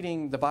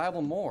reading the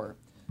Bible more.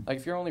 Like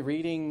if you're only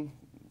reading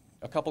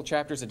a couple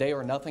chapters a day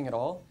or nothing at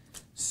all,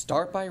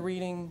 start by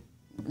reading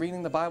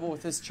the Bible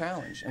with this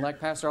challenge. And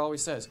like Pastor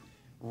always says,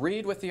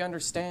 read with the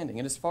understanding.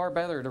 It is far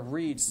better to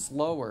read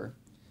slower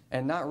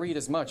and not read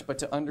as much, but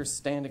to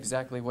understand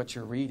exactly what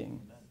you're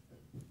reading.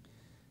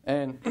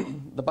 And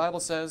the Bible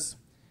says,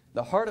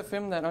 the heart of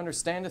him that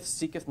understandeth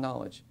seeketh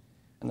knowledge,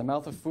 and the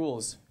mouth of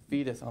fools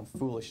feedeth on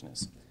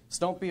foolishness. So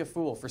don't be a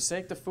fool.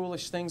 Forsake the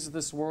foolish things of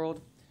this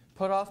world.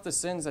 Put off the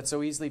sins that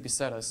so easily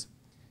beset us,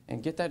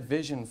 and get that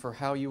vision for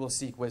how you will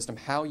seek wisdom,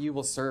 how you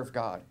will serve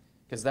God,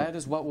 because that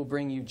is what will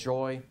bring you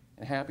joy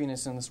and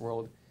happiness in this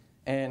world,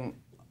 and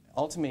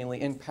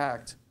ultimately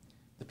impact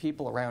the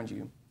people around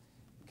you.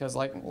 Because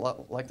like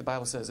the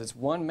Bible says, it's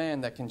one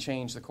man that can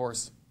change the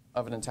course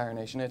of an entire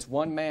nation. It's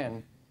one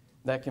man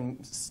that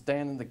can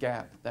stand in the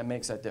gap that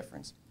makes that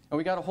difference. And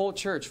we got a whole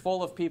church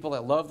full of people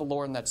that love the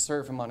Lord and that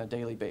serve Him on a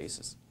daily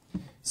basis.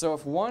 So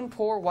if one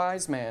poor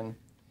wise man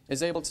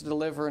is able to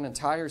deliver an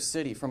entire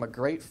city from a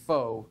great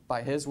foe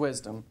by his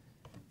wisdom,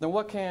 then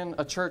what can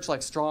a church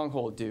like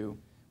Stronghold do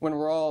when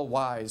we're all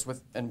wise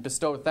and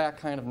bestow that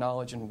kind of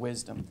knowledge and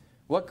wisdom?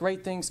 What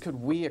great things could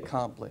we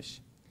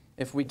accomplish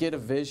if we get a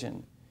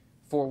vision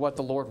for what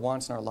the Lord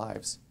wants in our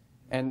lives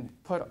and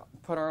put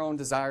our own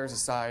desires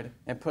aside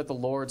and put the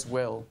Lord's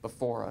will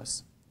before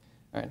us?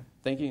 All right,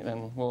 thank you,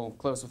 and we'll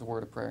close with a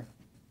word of prayer.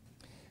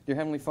 Dear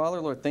Heavenly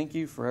Father, Lord, thank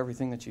you for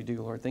everything that you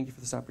do, Lord. Thank you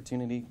for this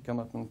opportunity to come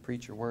up and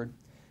preach your word.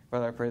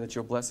 Father, I pray that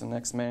you'll bless the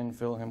next man,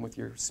 fill him with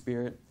your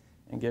spirit,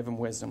 and give him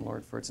wisdom,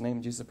 Lord. For it's in the name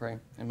of Jesus I pray.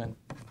 Amen.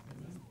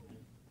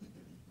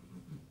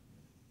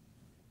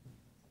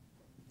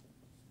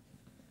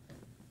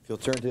 If you'll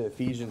turn to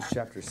Ephesians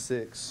chapter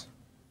 6.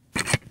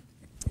 I'm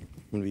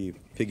going to be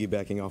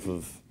piggybacking off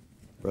of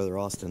Brother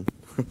Austin.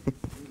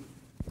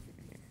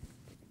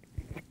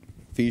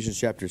 Ephesians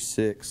chapter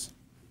 6.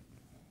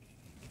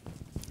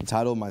 The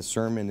title of my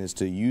sermon is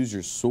to use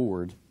your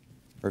sword.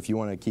 Or if you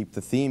want to keep the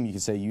theme, you can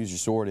say use your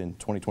sword in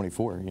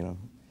 2024, you know.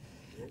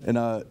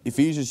 In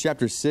Ephesians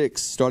chapter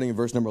 6, starting in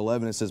verse number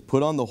 11, it says,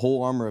 "Put on the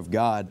whole armor of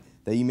God,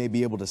 that ye may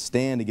be able to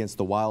stand against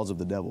the wiles of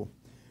the devil.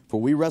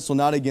 For we wrestle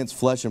not against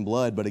flesh and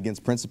blood, but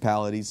against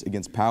principalities,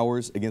 against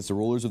powers, against the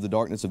rulers of the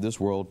darkness of this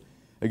world,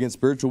 against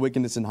spiritual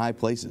wickedness in high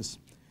places.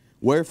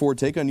 Wherefore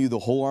take on you the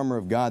whole armor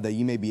of God, that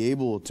ye may be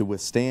able to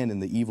withstand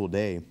in the evil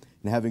day,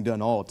 and having done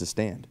all, to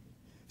stand.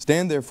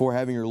 Stand therefore,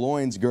 having your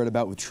loins girt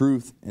about with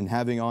truth, and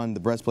having on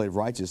the breastplate of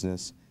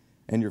righteousness,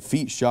 and your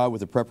feet shod with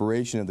the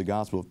preparation of the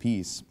gospel of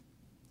peace.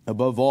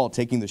 Above all,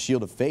 taking the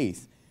shield of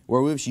faith,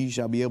 wherewith ye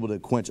shall be able to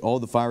quench all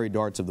the fiery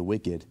darts of the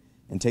wicked,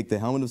 and take the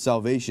helmet of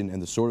salvation and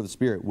the sword of the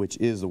Spirit, which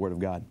is the word of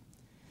God."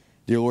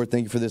 Dear Lord,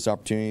 thank you for this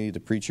opportunity to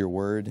preach your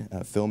word.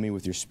 Fill me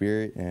with your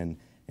Spirit, and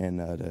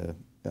to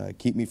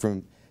keep me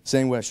from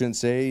saying what I shouldn't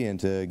say, and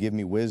to give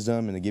me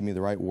wisdom, and to give me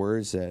the right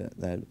words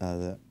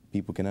that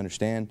people can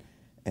understand.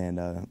 And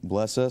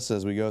bless us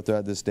as we go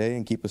throughout this day,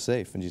 and keep us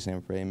safe. In Jesus' name I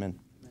pray, amen.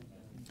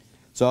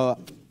 So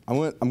I'm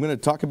going to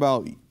talk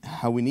about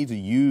how we need to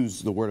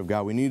use the Word of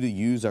God. We need to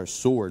use our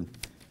sword.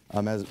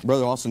 As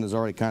Brother Austin has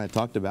already kind of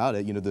talked about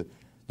it, you know,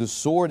 the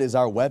sword is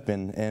our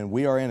weapon, and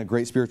we are in a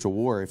great spiritual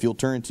war. If you'll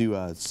turn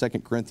to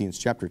 2 Corinthians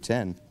chapter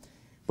 10.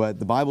 But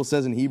the Bible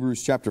says in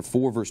Hebrews chapter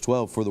 4, verse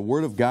 12, "For the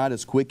Word of God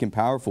is quick and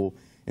powerful,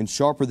 and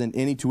sharper than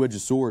any two-edged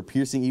sword,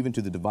 piercing even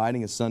to the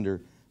dividing asunder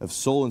of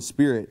soul and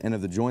spirit, and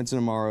of the joints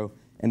and marrow,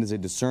 and is a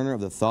discerner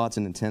of the thoughts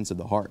and intents of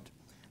the heart."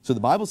 So the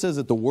Bible says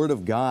that the Word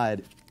of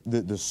God,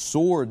 the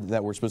sword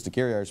that we're supposed to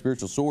carry, our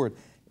spiritual sword,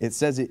 it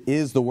says it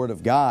is the Word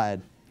of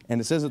God, and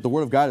it says that the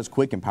Word of God is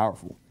quick and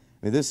powerful.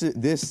 I mean,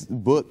 this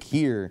book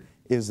here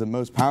is the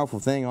most powerful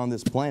thing on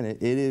this planet.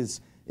 It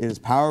is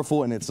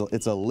powerful, and it's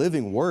a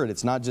living Word.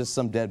 It's not just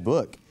some dead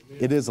book.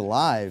 It is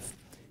alive.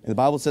 And the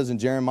Bible says in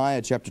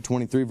Jeremiah chapter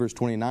 23, verse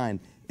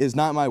 29, "Is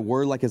not my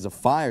word like as a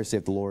fire,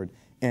 saith the Lord,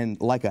 and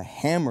like a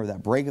hammer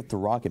that breaketh the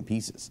rock in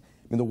pieces?"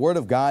 I mean, the Word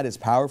of God is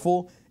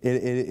powerful.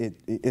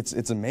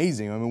 It's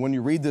amazing. I mean, when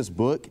you read this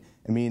book,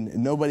 I mean,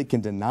 nobody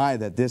can deny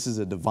that this is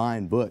a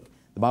divine book.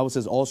 The Bible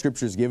says all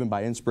Scripture is given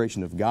by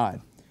inspiration of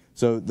God.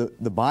 So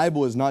the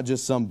Bible is not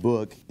just some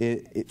book.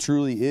 It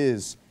truly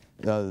is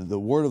the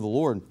Word of the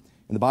Lord.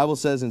 And the Bible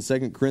says in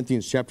 2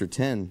 Corinthians chapter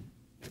 10,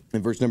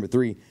 in verse number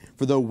 3,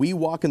 "For though we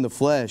walk in the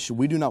flesh,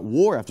 we do not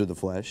war after the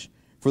flesh.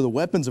 For the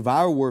weapons of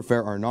our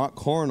warfare are not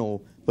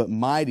carnal, but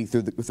mighty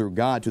through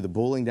God to the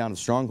pulling down of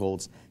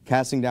strongholds,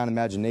 casting down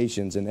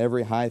imaginations, and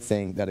every high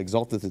thing that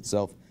exalteth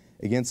itself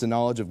against the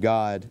knowledge of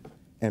God,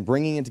 and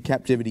bringing into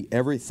captivity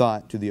every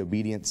thought to the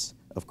obedience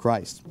of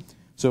Christ."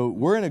 So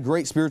we're in a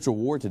great spiritual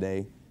war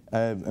today.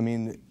 I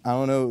mean, I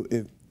don't know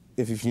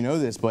if you know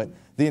this, but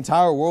the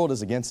entire world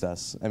is against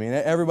us. I mean,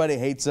 everybody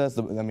hates us.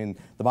 I mean,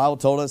 the Bible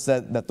told us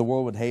that the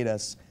world would hate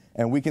us.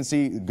 And we can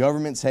see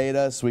governments hate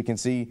us. We can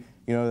see,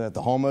 you know, that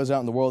the homos out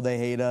in the world, they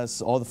hate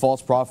us. All the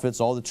false prophets,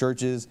 all the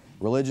churches,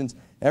 religions,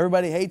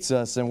 everybody hates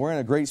us. And we're in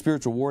a great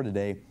spiritual war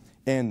today.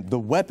 And the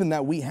weapon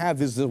that we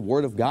have is the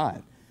Word of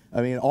God.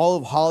 I mean, all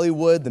of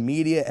Hollywood, the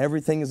media,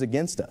 everything is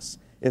against us.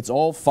 It's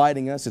all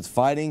fighting us. It's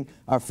fighting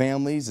our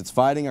families. It's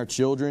fighting our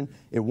children.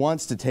 It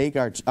wants to take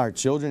our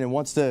children. It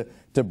wants to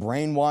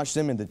brainwash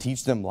them and to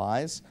teach them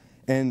lies.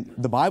 And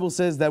the Bible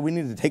says that we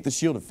need to take the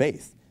shield of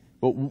faith.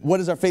 But what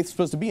is our faith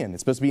supposed to be in?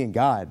 It's supposed to be in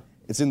God.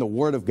 It's in the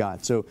Word of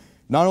God. So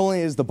not only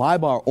is the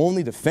Bible our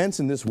only defense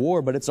in this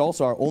war, but it's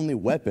also our only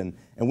weapon,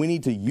 and we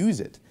need to use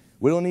it.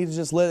 We don't need to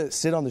just let it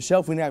sit on the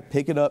shelf. We need to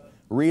pick it up,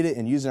 read it,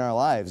 and use it in our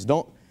lives.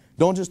 Don't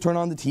just turn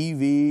on the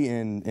TV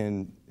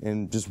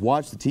and just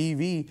watch the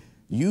TV.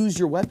 Use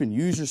your weapon.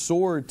 Use your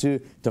sword to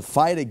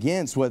fight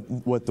against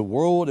what the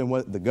world and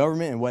what the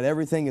government and what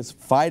everything is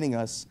fighting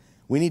us.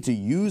 We need to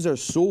use our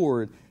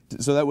sword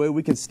so that way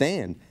we can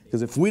stand.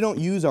 Because if we don't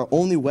use our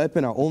only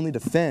weapon, our only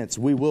defense,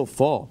 we will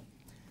fall.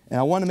 And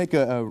I want to make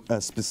a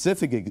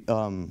specific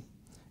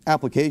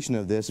application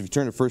of this. If you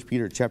turn to 1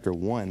 Peter chapter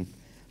 1,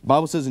 the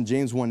Bible says in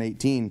James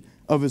 1:18,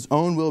 "Of his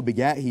own will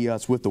begat he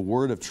us with the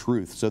word of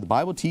truth." So the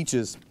Bible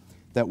teaches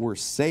that we're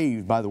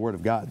saved by the Word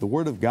of God. The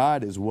Word of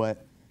God is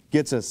what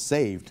gets us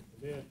saved.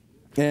 Yeah.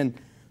 And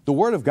the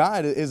Word of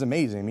God is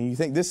amazing. I mean, you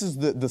think this is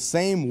the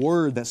same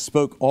Word that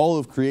spoke all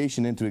of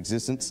creation into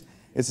existence.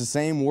 It's the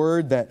same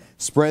Word that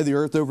spread the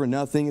earth over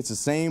nothing. It's the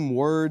same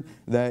Word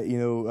that, you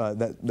know,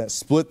 that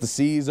split the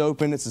seas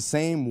open. It's the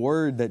same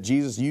Word that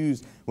Jesus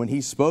used when He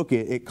spoke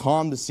it. It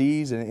calmed the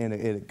seas and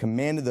it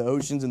commanded the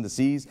oceans and the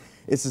seas.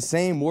 It's the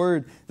same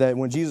Word that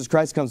when Jesus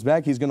Christ comes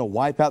back, He's going to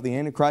wipe out the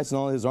Antichrist and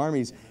all His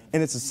armies.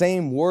 And it's the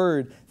same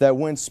Word that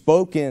when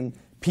spoken,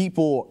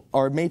 people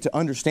are made to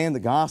understand the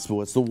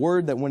gospel. It's the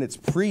Word that when it's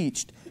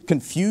preached,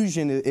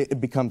 confusion,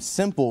 it becomes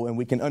simple and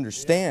we can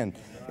understand.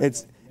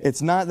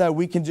 It's not that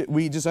we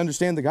just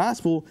understand the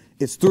gospel.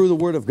 It's through the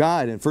Word of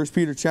God. And 1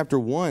 Peter chapter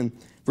 1,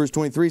 verse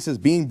 23 says,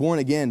 "Being born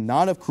again,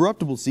 not of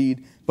corruptible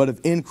seed, but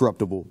of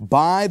incorruptible,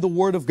 by the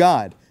Word of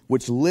God,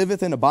 which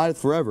liveth and abideth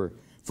forever.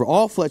 For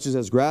all flesh is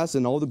as grass,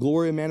 and all the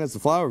glory of man as the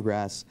flower of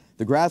grass.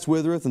 The grass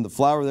withereth, and the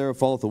flower thereof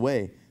falleth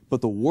away.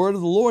 But the word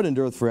of the Lord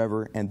endureth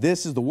forever, and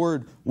this is the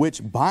word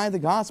which by the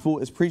gospel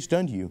is preached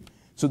unto you.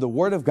 So the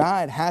word of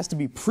God has to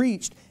be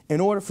preached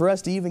in order for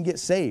us to even get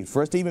saved.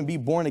 For us to even be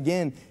born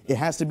again, it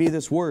has to be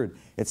this word.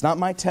 It's not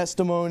my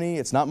testimony.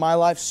 It's not my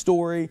life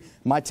story.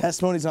 My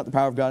testimony is not the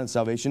power of God in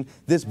salvation.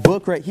 This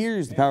book right here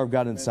is the power of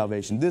God in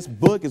salvation. This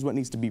book is what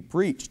needs to be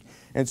preached.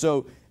 And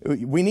so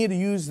we need to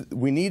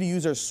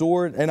use our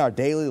sword in our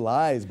daily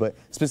lives, but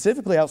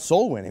specifically out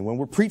soul winning. When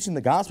we're preaching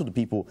the gospel to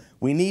people,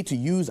 we need to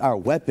use our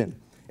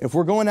weapon. If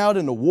we're going out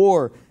into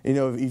war,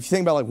 if you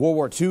think about like World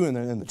War II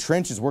in the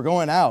trenches, we're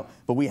going out,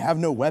 but we have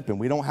no weapon.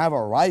 We don't have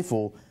our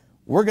rifle.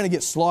 We're going to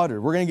get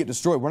slaughtered. We're going to get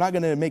destroyed. We're not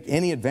going to make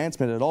any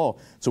advancement at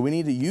all. So we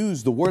need to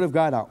use the Word of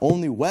God, our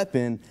only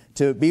weapon,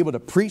 to be able to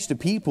preach to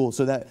people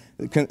so that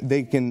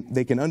they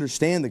can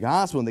understand the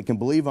gospel and they can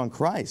believe on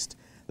Christ.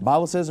 The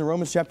Bible says in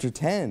Romans chapter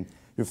 10,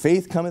 your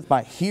faith cometh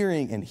by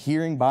hearing, and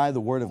hearing by the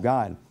Word of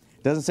God.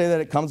 It doesn't say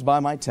that it comes by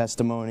my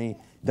testimony.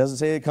 It doesn't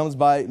say it comes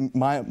by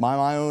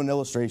my own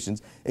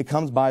illustrations. It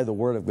comes by the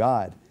Word of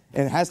God.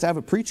 And it has to have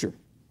a preacher.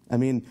 I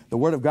mean, the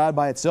Word of God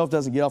by itself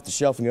doesn't get off the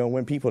shelf and go and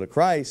win people to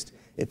Christ.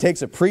 It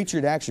takes a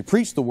preacher to actually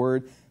preach the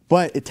Word,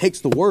 but it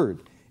takes the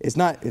Word. It's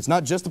not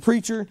just the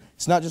preacher.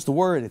 It's not just the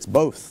Word. It's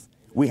both.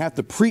 We have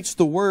to preach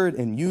the Word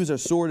and use our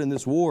sword in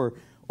this war,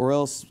 or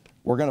else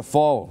we're going to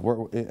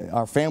fall.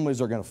 Our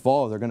families are going to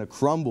fall. They're going to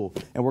crumble,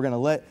 and we're going to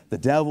let the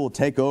devil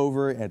take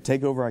over and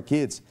take over our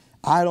kids.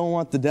 I don't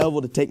want the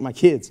devil to take my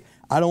kids.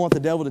 I don't want the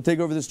devil to take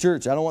over this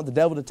church. I don't want the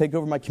devil to take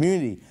over my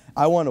community.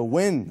 I want to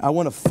win. I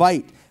want to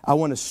fight. I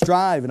want to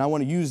strive, and I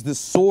want to use this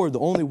sword, the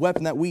only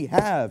weapon that we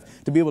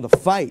have, to be able to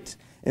fight.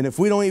 And if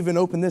we don't even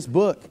open this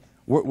book,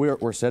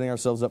 we're setting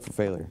ourselves up for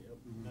failure.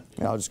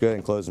 And I'll just go ahead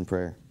and close in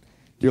prayer.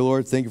 Dear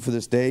Lord, thank you for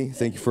this day.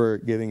 Thank you for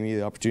giving me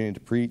the opportunity to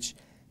preach.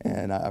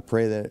 And I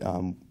pray that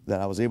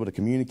I was able to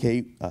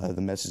communicate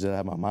the message that I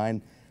have in my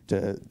mind,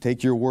 to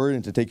take your word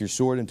and to take your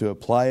sword and to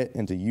apply it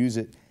and to use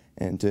it,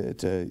 and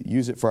to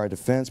use it for our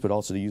defense, but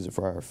also to use it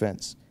for our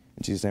offense.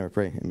 In Jesus' name I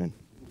pray. Amen.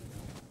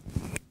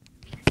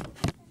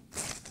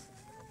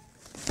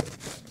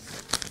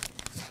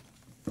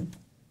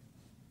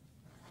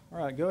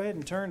 All right, go ahead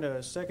and turn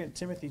to 2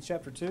 Timothy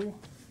chapter 2.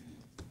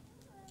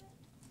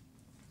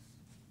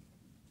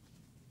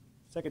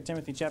 2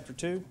 Timothy chapter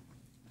 2. And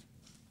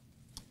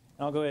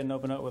I'll go ahead and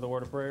open up with a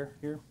word of prayer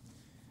here.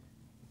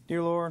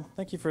 Dear Lord,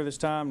 thank you for this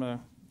time to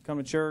come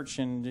to church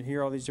and to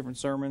hear all these different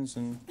sermons,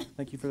 and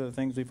thank you for the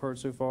things we've heard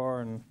so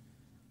far, and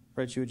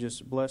pray that you would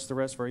just bless the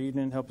rest of our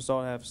evening, help us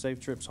all have safe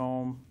trips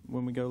home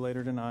when we go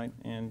later tonight,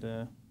 and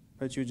pray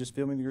that you would just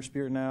fill me with your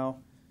spirit now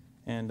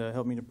and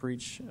help me to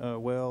preach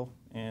well,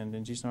 and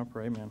in Jesus' name I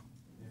pray, amen.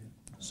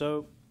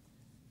 So,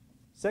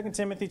 2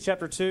 Timothy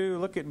chapter 2,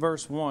 look at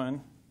verse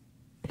 1,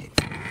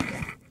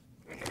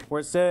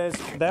 where it says,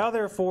 Thou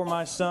therefore,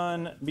 my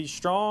son, be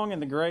strong in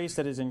the grace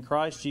that is in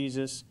Christ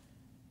Jesus,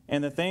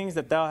 and the things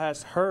that thou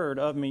hast heard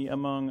of me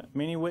among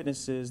many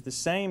witnesses, the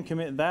same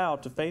commit thou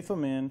to faithful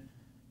men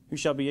who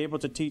shall be able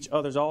to teach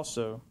others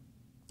also.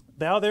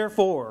 Thou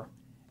therefore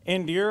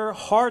endure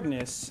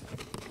hardness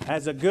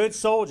as a good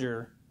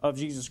soldier of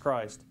Jesus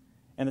Christ.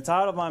 And the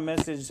title of my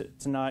message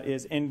tonight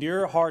is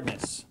Endure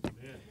Hardness.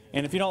 Amen.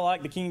 And if you don't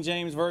like the King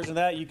James version of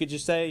that, you could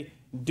just say,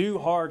 do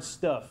hard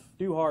stuff,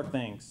 do hard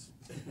things.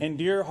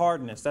 Endure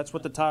hardness. That's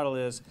what the title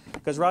is.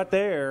 Because right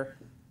there,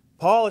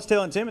 Paul is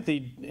telling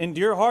Timothy,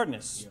 endure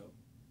hardness.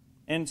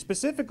 And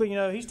specifically,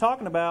 he's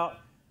talking about,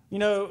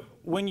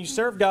 when you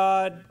serve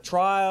God,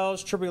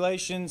 trials,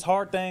 tribulations,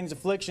 hard things,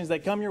 afflictions, they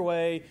come your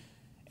way,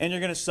 and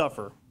you're going to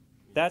suffer.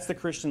 That's the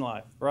Christian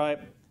life, right?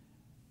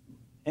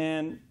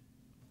 And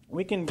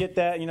we can get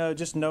that,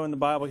 just knowing the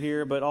Bible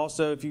here, but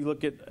also if you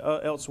look at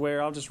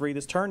elsewhere, I'll just read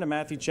this. Turn to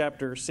Matthew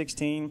chapter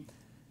 16.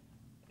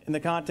 In the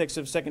context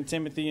of 2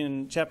 Timothy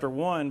in chapter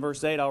 1,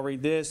 verse 8, I'll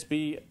read this.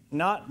 Be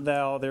not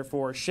thou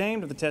therefore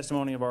ashamed of the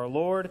testimony of our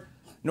Lord,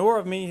 nor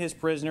of me his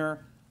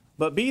prisoner,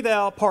 but be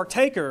thou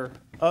partaker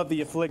of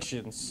the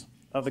afflictions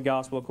of the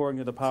gospel according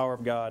to the power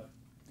of God.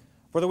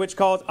 For the which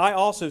cause I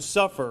also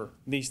suffer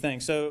these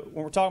things. So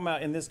when we're talking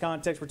about in this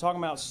context, we're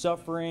talking about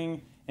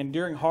suffering,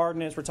 enduring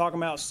hardness. We're talking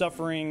about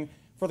suffering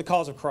for the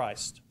cause of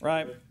Christ,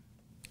 right?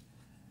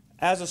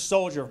 As a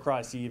soldier of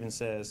Christ, he even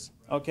says.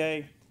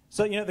 Okay?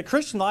 So, the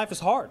Christian life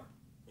is hard.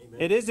 Amen.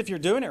 It is if you're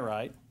doing it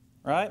right?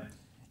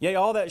 Yea,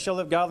 all that shall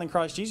live godly in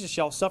Christ Jesus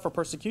shall suffer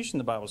persecution,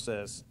 the Bible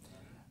says.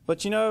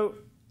 But,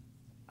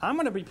 I'm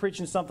going to be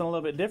preaching something a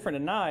little bit different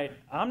tonight.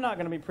 I'm not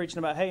going to be preaching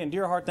about, hey,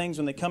 endure hard things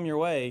when they come your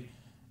way.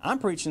 I'm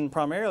preaching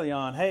primarily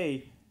on,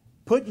 hey,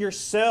 put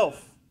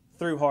yourself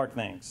through hard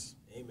things.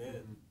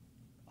 Amen.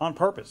 On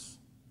purpose.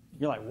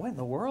 You're like, what in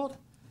the world?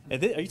 Are you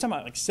talking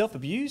about like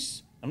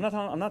self-abuse? I'm not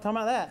talking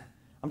about that.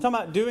 I'm talking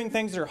about doing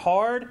things that are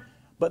hard,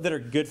 but that are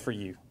good for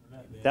you.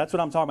 That's what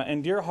I'm talking about.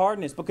 Endure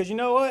hardness. Because you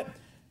know what?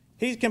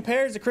 He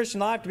compares the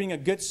Christian life to being a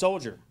good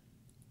soldier.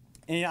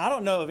 And I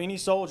don't know of any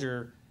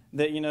soldier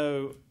that,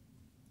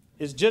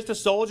 is just a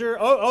soldier.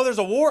 Oh, there's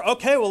a war?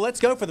 Okay, well, let's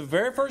go for the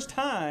very first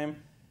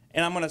time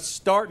and I'm going to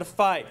start to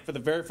fight for the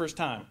very first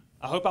time.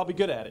 I hope I'll be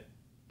good at it.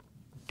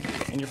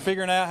 And you're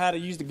figuring out how to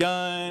use the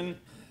gun,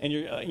 and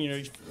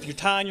you're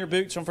tying your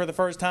boots for the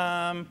first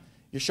time.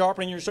 You're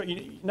sharpening your sword.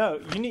 You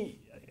need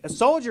a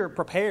soldier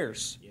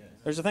prepares.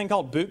 There's a thing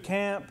called boot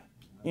camp,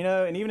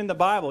 and even in the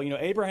Bible,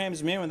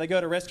 Abraham's men when they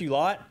go to rescue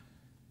Lot,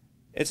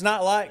 it's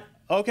not like,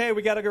 okay,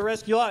 we got to go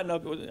rescue Lot.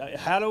 No,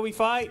 how do we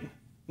fight?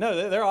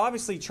 No, they're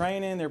obviously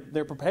training.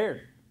 They're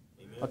prepared.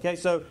 Amen. Okay,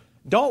 so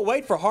don't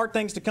wait for hard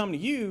things to come to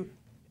you,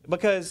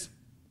 because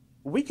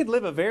we could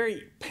live a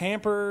very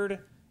pampered,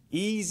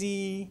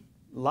 easy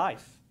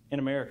life in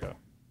America.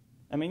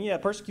 I mean, yeah,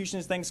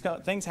 persecutions,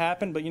 things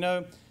happen, but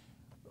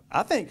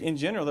I think in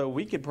general, though,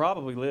 we could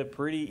probably live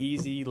pretty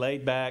easy,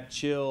 laid back,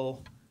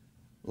 chill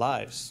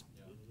lives.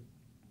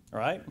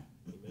 Right?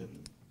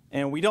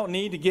 And we don't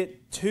need to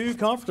get too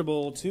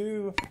comfortable,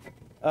 too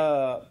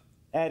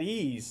at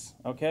ease,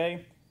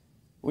 okay?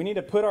 We need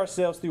to put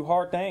ourselves through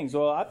hard things.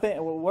 Well,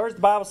 where does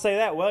the Bible say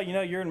that? Well,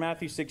 you're in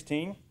Matthew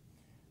 16.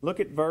 Look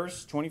at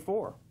verse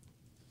 24.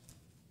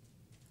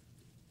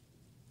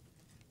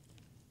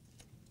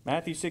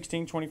 Matthew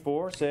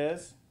 16:24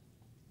 says,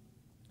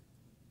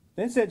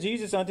 Then said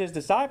Jesus unto his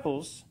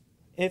disciples,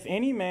 If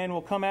any man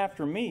will come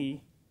after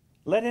me,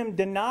 let him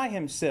deny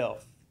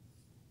himself,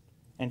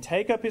 and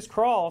take up his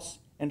cross,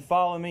 and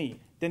follow me.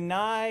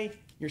 Deny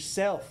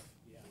yourself.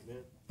 Yeah.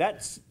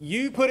 That's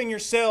you putting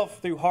yourself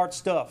through hard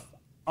stuff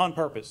on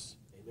purpose.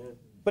 Amen.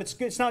 But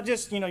it's not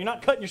just, you're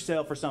not cutting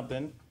yourself or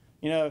something.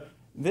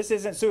 This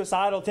isn't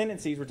suicidal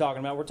tendencies we're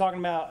talking about. We're talking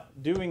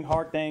about doing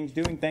hard things,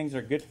 doing things that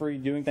are good for you,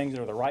 doing things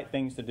that are the right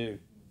things to do,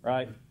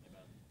 right?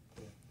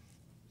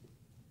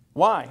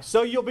 Why?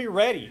 So you'll be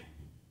ready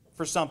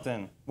for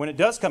something when it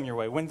does come your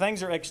way. When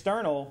things are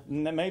external,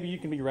 maybe you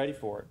can be ready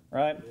for it,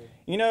 right?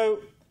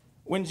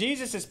 When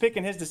Jesus is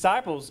picking his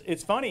disciples,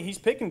 it's funny, he's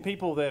picking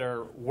people that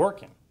are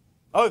working.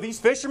 Oh, these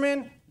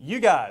fishermen, you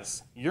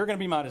guys, you're going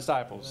to be my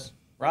disciples,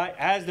 right?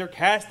 As they're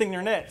casting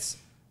their nets,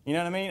 you know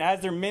what I mean?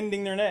 As they're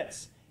mending their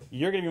nets.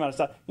 You're going to be my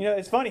disciple.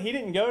 It's funny, he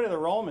didn't go to the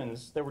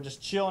Romans that were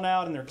just chilling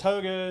out in their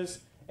togas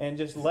and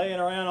just laying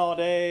around all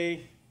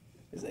day.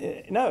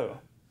 No.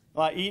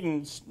 Like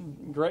eating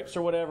grapes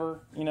or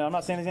whatever. I'm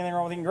not saying there's anything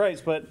wrong with eating grapes,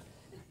 but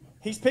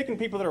he's picking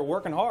people that are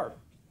working hard.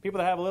 People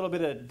that have a little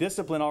bit of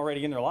discipline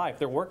already in their life.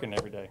 They're working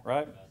every day,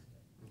 right?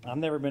 I've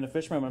never been a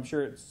fisherman, but I'm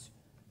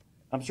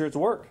sure it's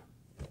work.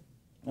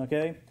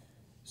 Okay?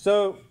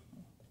 So,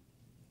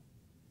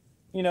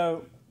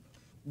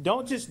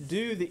 don't just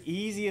do the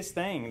easiest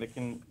thing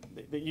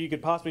that you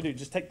could possibly do.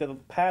 Just take the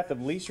path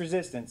of least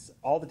resistance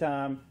all the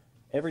time,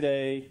 every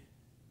day.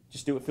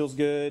 Just do what feels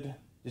good.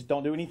 Just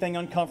don't do anything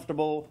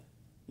uncomfortable.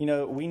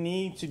 We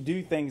need to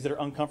do things that are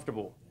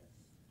uncomfortable.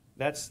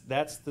 That's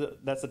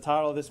the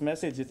title of this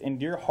message. It's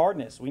endure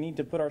hardness. We need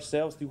to put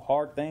ourselves through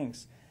hard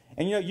things.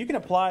 And you can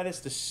apply this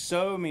to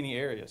so many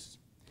areas.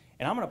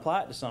 And I'm going to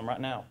apply it to some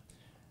right now.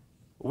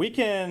 We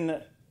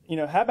can,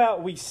 how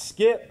about we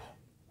skip,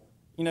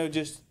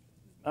 just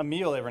a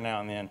meal every now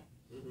and then?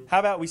 How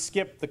about we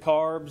skip the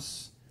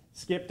carbs,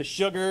 skip the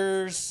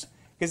sugars,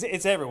 because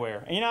it's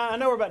everywhere. And, I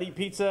know we're about to eat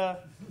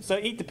pizza, so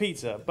eat the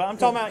pizza. But I'm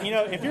talking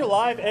about, if your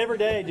life every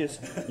day just,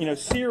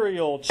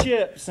 cereal,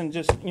 chips, and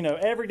just,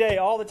 every day,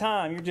 all the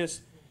time,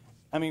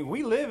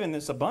 we live in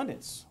this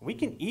abundance. We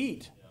can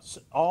eat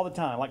all the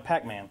time, like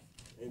Pac-Man.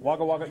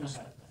 Wagga wagga.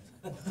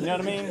 You know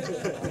what I mean?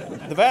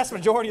 The vast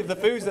majority of the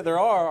foods that there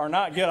are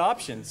not good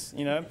options,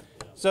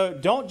 So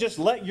don't just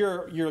let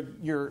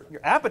your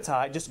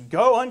appetite just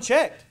go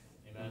unchecked.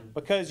 Amen.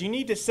 Because you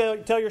need to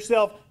tell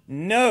yourself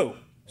no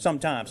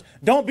sometimes.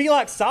 Don't be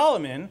like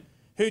Solomon,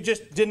 who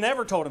just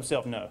never told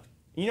himself no.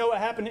 You know what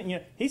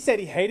happened? He said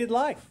he hated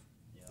life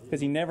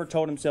because he never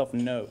told himself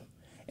no.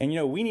 And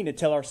we need to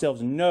tell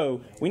ourselves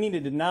no. We need to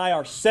deny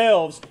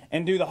ourselves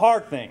and do the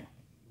hard thing.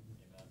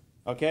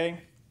 Okay?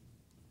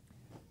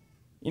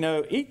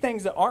 Eat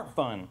things that aren't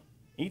fun.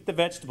 Eat the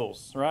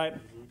vegetables, right?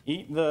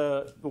 Eat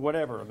the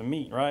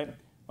meat, right?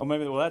 Oh,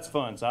 maybe, that's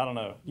fun, so I don't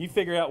know. You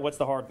figure out what's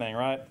the hard thing,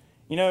 right?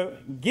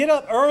 Get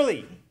up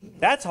early.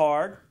 That's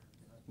hard.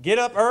 Get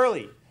up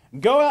early.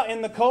 Go out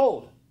in the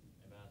cold.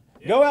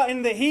 Go out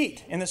in the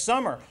heat in the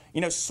summer.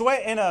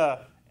 Sweat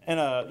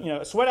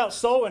sweat out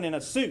sewing in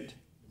a suit,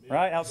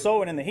 right? Out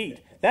sewing in the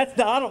heat. I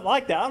don't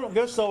like that. I don't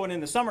go sewing in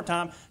the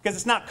summertime because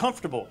it's not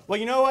comfortable. Well,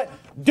 you know what?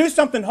 Do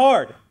something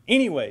hard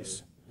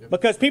anyways.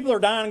 Because people are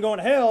dying and going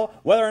to hell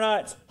whether or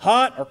not it's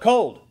hot or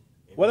cold.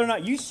 Whether or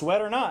not you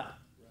sweat or not.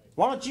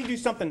 Why don't you do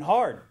something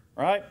hard,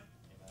 right?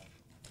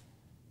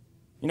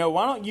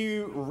 Why don't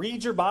you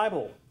read your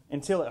Bible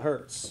until it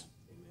hurts?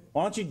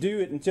 Why don't you do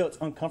it until it's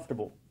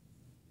uncomfortable?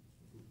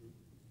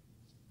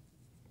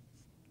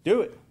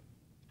 Do it.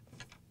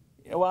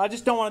 Well, I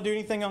just don't want to do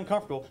anything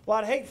uncomfortable. Well,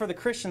 I'd hate for the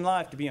Christian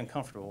life to be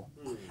uncomfortable.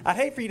 I'd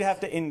hate for you to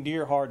have to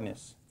endure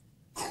hardness.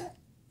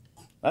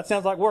 That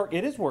sounds like work.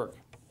 It is work.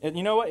 And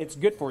you know what? It's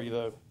good for you,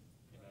 though.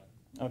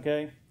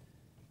 Okay?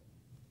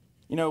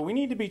 We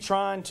need to be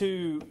trying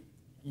to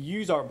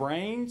use our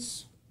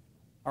brains,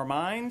 our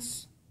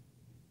minds,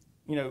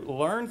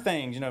 learn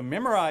things,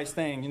 memorize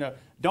things,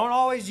 don't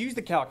always use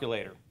the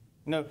calculator.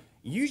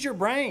 Use your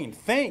brain,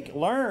 think,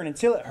 learn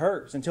until it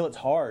hurts, until it's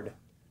hard.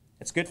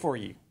 It's good for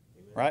you,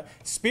 right?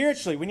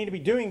 Spiritually, we need to be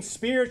doing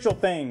spiritual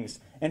things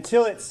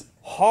until it's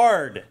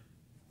hard.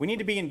 We need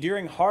to be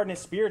enduring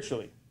hardness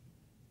spiritually.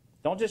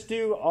 Don't just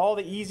do all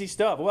the easy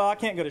stuff. Well, I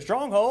can't go to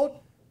Stronghold.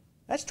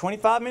 That's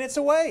 25 minutes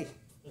away.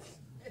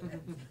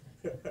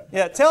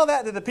 Yeah, tell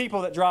that to the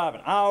people that drive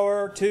an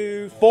hour,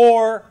 2,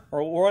 4,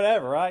 or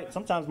whatever, right?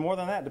 Sometimes more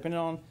than that, depending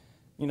on,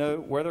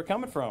 where they're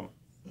coming from.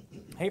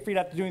 I'd hate for you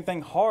to have to do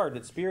anything hard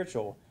that's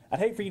spiritual. I'd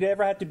hate for you to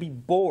ever have to be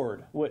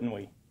bored, wouldn't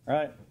we?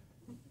 Right?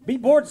 Be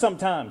bored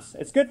sometimes.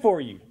 It's good for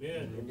you.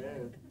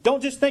 Amen.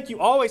 Don't just think you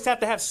always have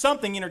to have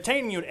something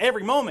entertaining you at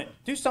every moment.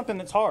 Do something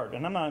that's hard.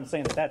 And I'm not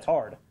saying that that's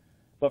hard.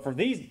 But for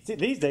these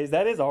days,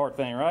 that is a hard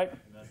thing, right?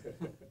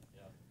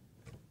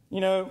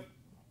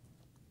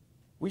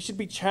 We should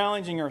be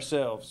challenging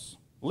ourselves.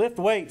 Lift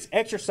weights,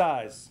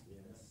 exercise.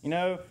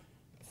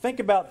 Think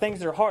about things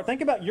that are hard.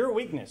 Think about your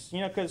weakness.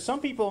 Because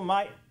some people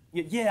might,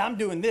 I'm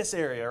doing this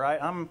area, right?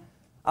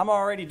 I'm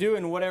already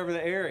doing whatever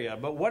the area.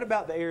 But what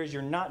about the areas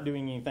you're not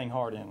doing anything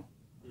hard in?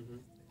 Mm-hmm.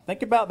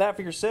 Think about that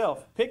for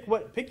yourself.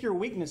 Pick your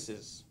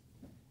weaknesses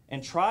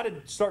and try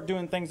to start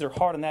doing things that are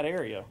hard in that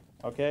area.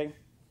 Okay?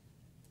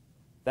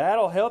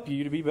 That'll help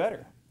you to be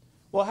better.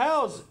 Well,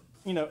 how's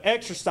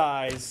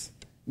exercise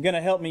going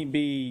to help me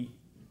be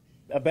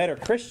a better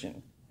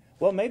Christian?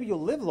 Well, maybe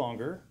you'll live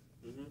longer,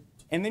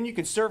 and then you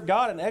can serve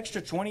God an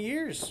extra 20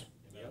 years,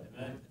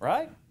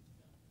 right?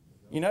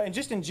 And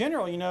just in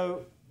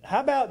general,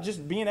 how about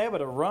just being able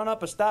to run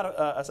up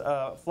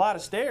a flight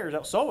of stairs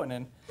at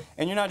Soulwinning,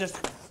 and you're not just,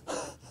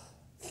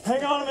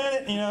 hang on a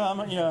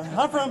minute,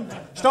 I'm from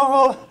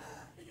Stronghold.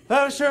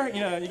 Oh, sure.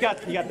 You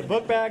got the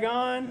book bag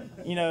on.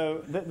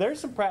 There's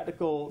some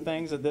practical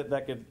things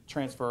that could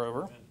transfer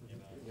over.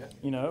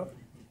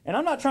 And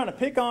I'm not trying to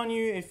pick on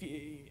you.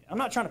 I'm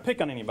not trying to pick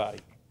on anybody.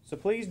 So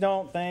please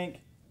don't think,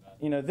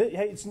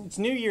 hey, it's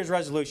New Year's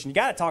resolution. You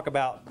got to talk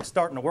about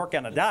starting to work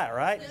on a diet,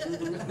 right?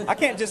 I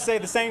can't just say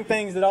the same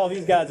things that all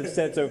these guys have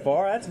said so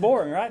far. That's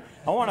boring, right?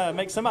 I want to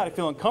make somebody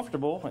feel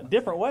uncomfortable in a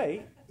different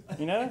way.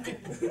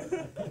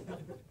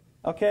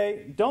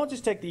 Okay, don't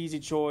just take the easy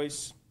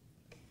choice.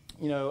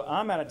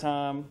 I'm out of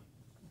time.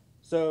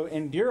 So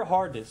endure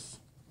hardness,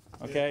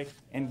 okay?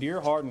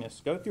 Endure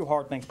hardness. Go through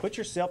hard things. Put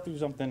yourself through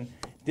something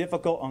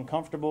difficult,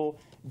 uncomfortable.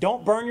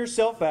 Don't burn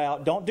yourself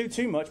out. Don't do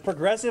too much.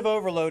 Progressive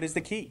overload is the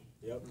key.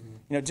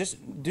 Yep.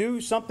 Just do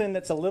something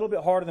that's a little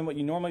bit harder than what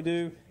you normally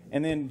do,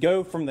 and then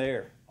go from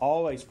there.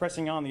 Always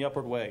pressing on the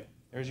upward way.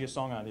 There's your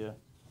song idea.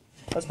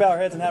 Let's bow our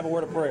heads and have a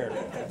word of prayer.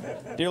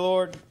 Dear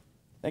Lord,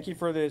 thank you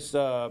for this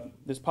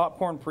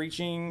popcorn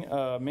preaching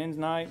men's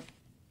night.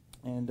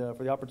 And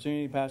for the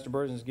opportunity Pastor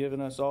Berzins has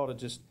given us all to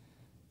just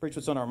preach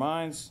what's on our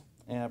minds.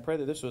 And I pray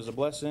that this was a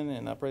blessing,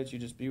 and I pray that you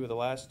just be with the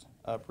last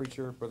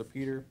preacher, Brother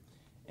Peter.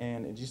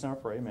 And in Jesus' name I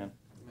pray, amen.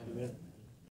 Amen.